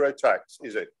not zero tax,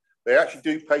 is it? They actually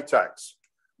do pay tax.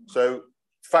 So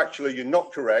factually, you're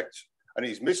not correct, and it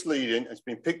is misleading. It's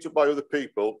been picked up by other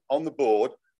people on the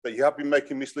board that you have been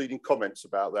making misleading comments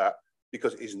about that,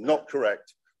 because it is not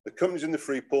correct. The companies in the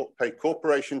Freeport pay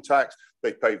corporation tax,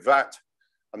 they pay VAT,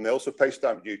 and they also pay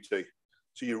stamp duty.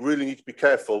 So you really need to be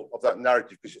careful of that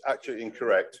narrative, because it's actually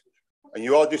incorrect. and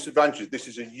you are disadvantaged. This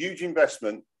is a huge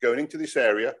investment going into this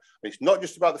area. It's not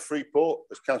just about the Freeport,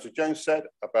 as Councillor Jones said,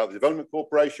 about the Development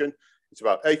Corporation. It's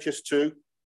about HS2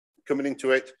 coming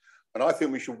into it. And I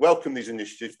think we should welcome these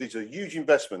initiatives. These are huge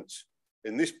investments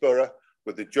in this borough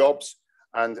with the jobs.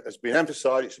 And as been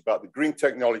emphasised, it's about the green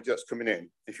technology that's coming in.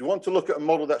 If you want to look at a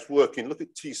model that's working, look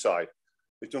at Teesside.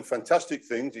 It's done fantastic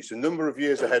things. It's a number of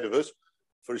years ahead of us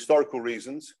for historical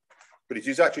reasons, but it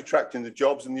is actually attracting the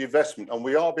jobs and the investment, and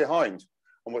we are behind.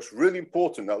 And what's really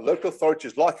important, that local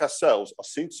authorities like ourselves are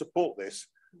seen to support this,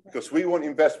 because we want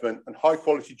investment and high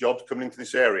quality jobs coming into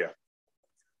this area.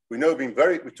 We know we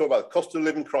talk about the cost of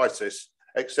living crisis,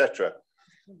 etc.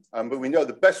 But we know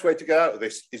the best way to get out of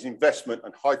this is investment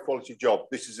and high quality job.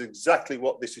 This is exactly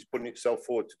what this is putting itself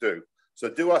forward to do. So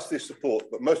do ask this support,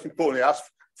 but most importantly, ask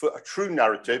for a true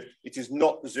narrative. It is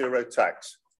not zero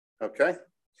tax. Okay.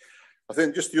 I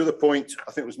think just the other point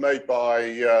I think was made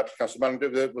by Councillor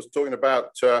Mallon was talking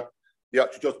about the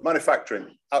actual jobs.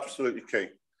 Manufacturing, absolutely key.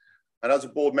 And as a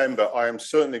board member, I am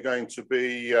certainly going to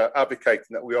be advocating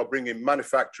that we are bringing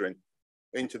manufacturing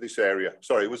into this area.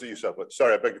 Sorry, was it yourself?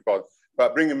 Sorry, I beg your pardon.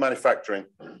 But bringing manufacturing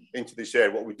into this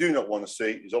area. What we do not want to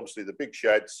see is obviously the big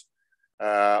sheds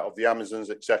of the Amazons,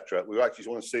 etc. We actually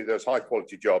want to see those high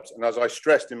quality jobs. And as I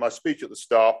stressed in my speech at the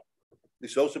start,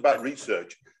 it's also about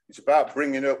research. It's about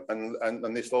bringing up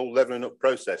and this whole levelling up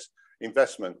process,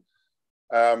 investment.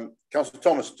 Councillor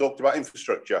Thomas talked about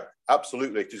infrastructure.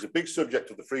 Absolutely, it is a big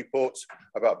subject of the Freeports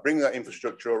about bringing that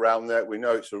infrastructure around there. We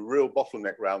know it's a real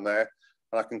bottleneck around there.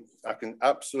 And I can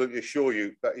absolutely assure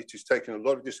you that it is taking a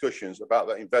lot of discussions about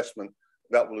that investment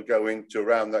that will go into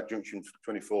around that junction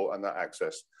 24 and that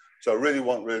access. So I really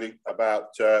want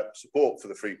about support for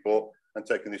the Freeport and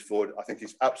taking this forward. I think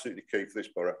it's absolutely key for this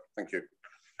borough. Thank you.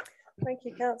 Thank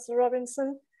you, Councillor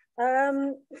Robinson.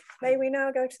 May we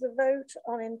now go to the vote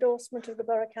on endorsement of the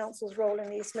Borough Council's role in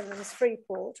the East Midlands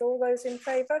Freeport. All those in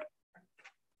favour?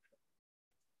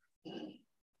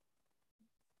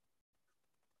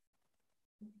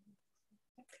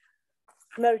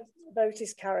 No, vote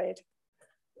is carried.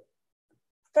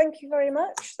 Thank you very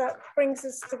much. That brings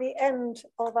us to the end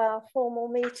of our formal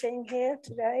meeting here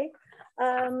today.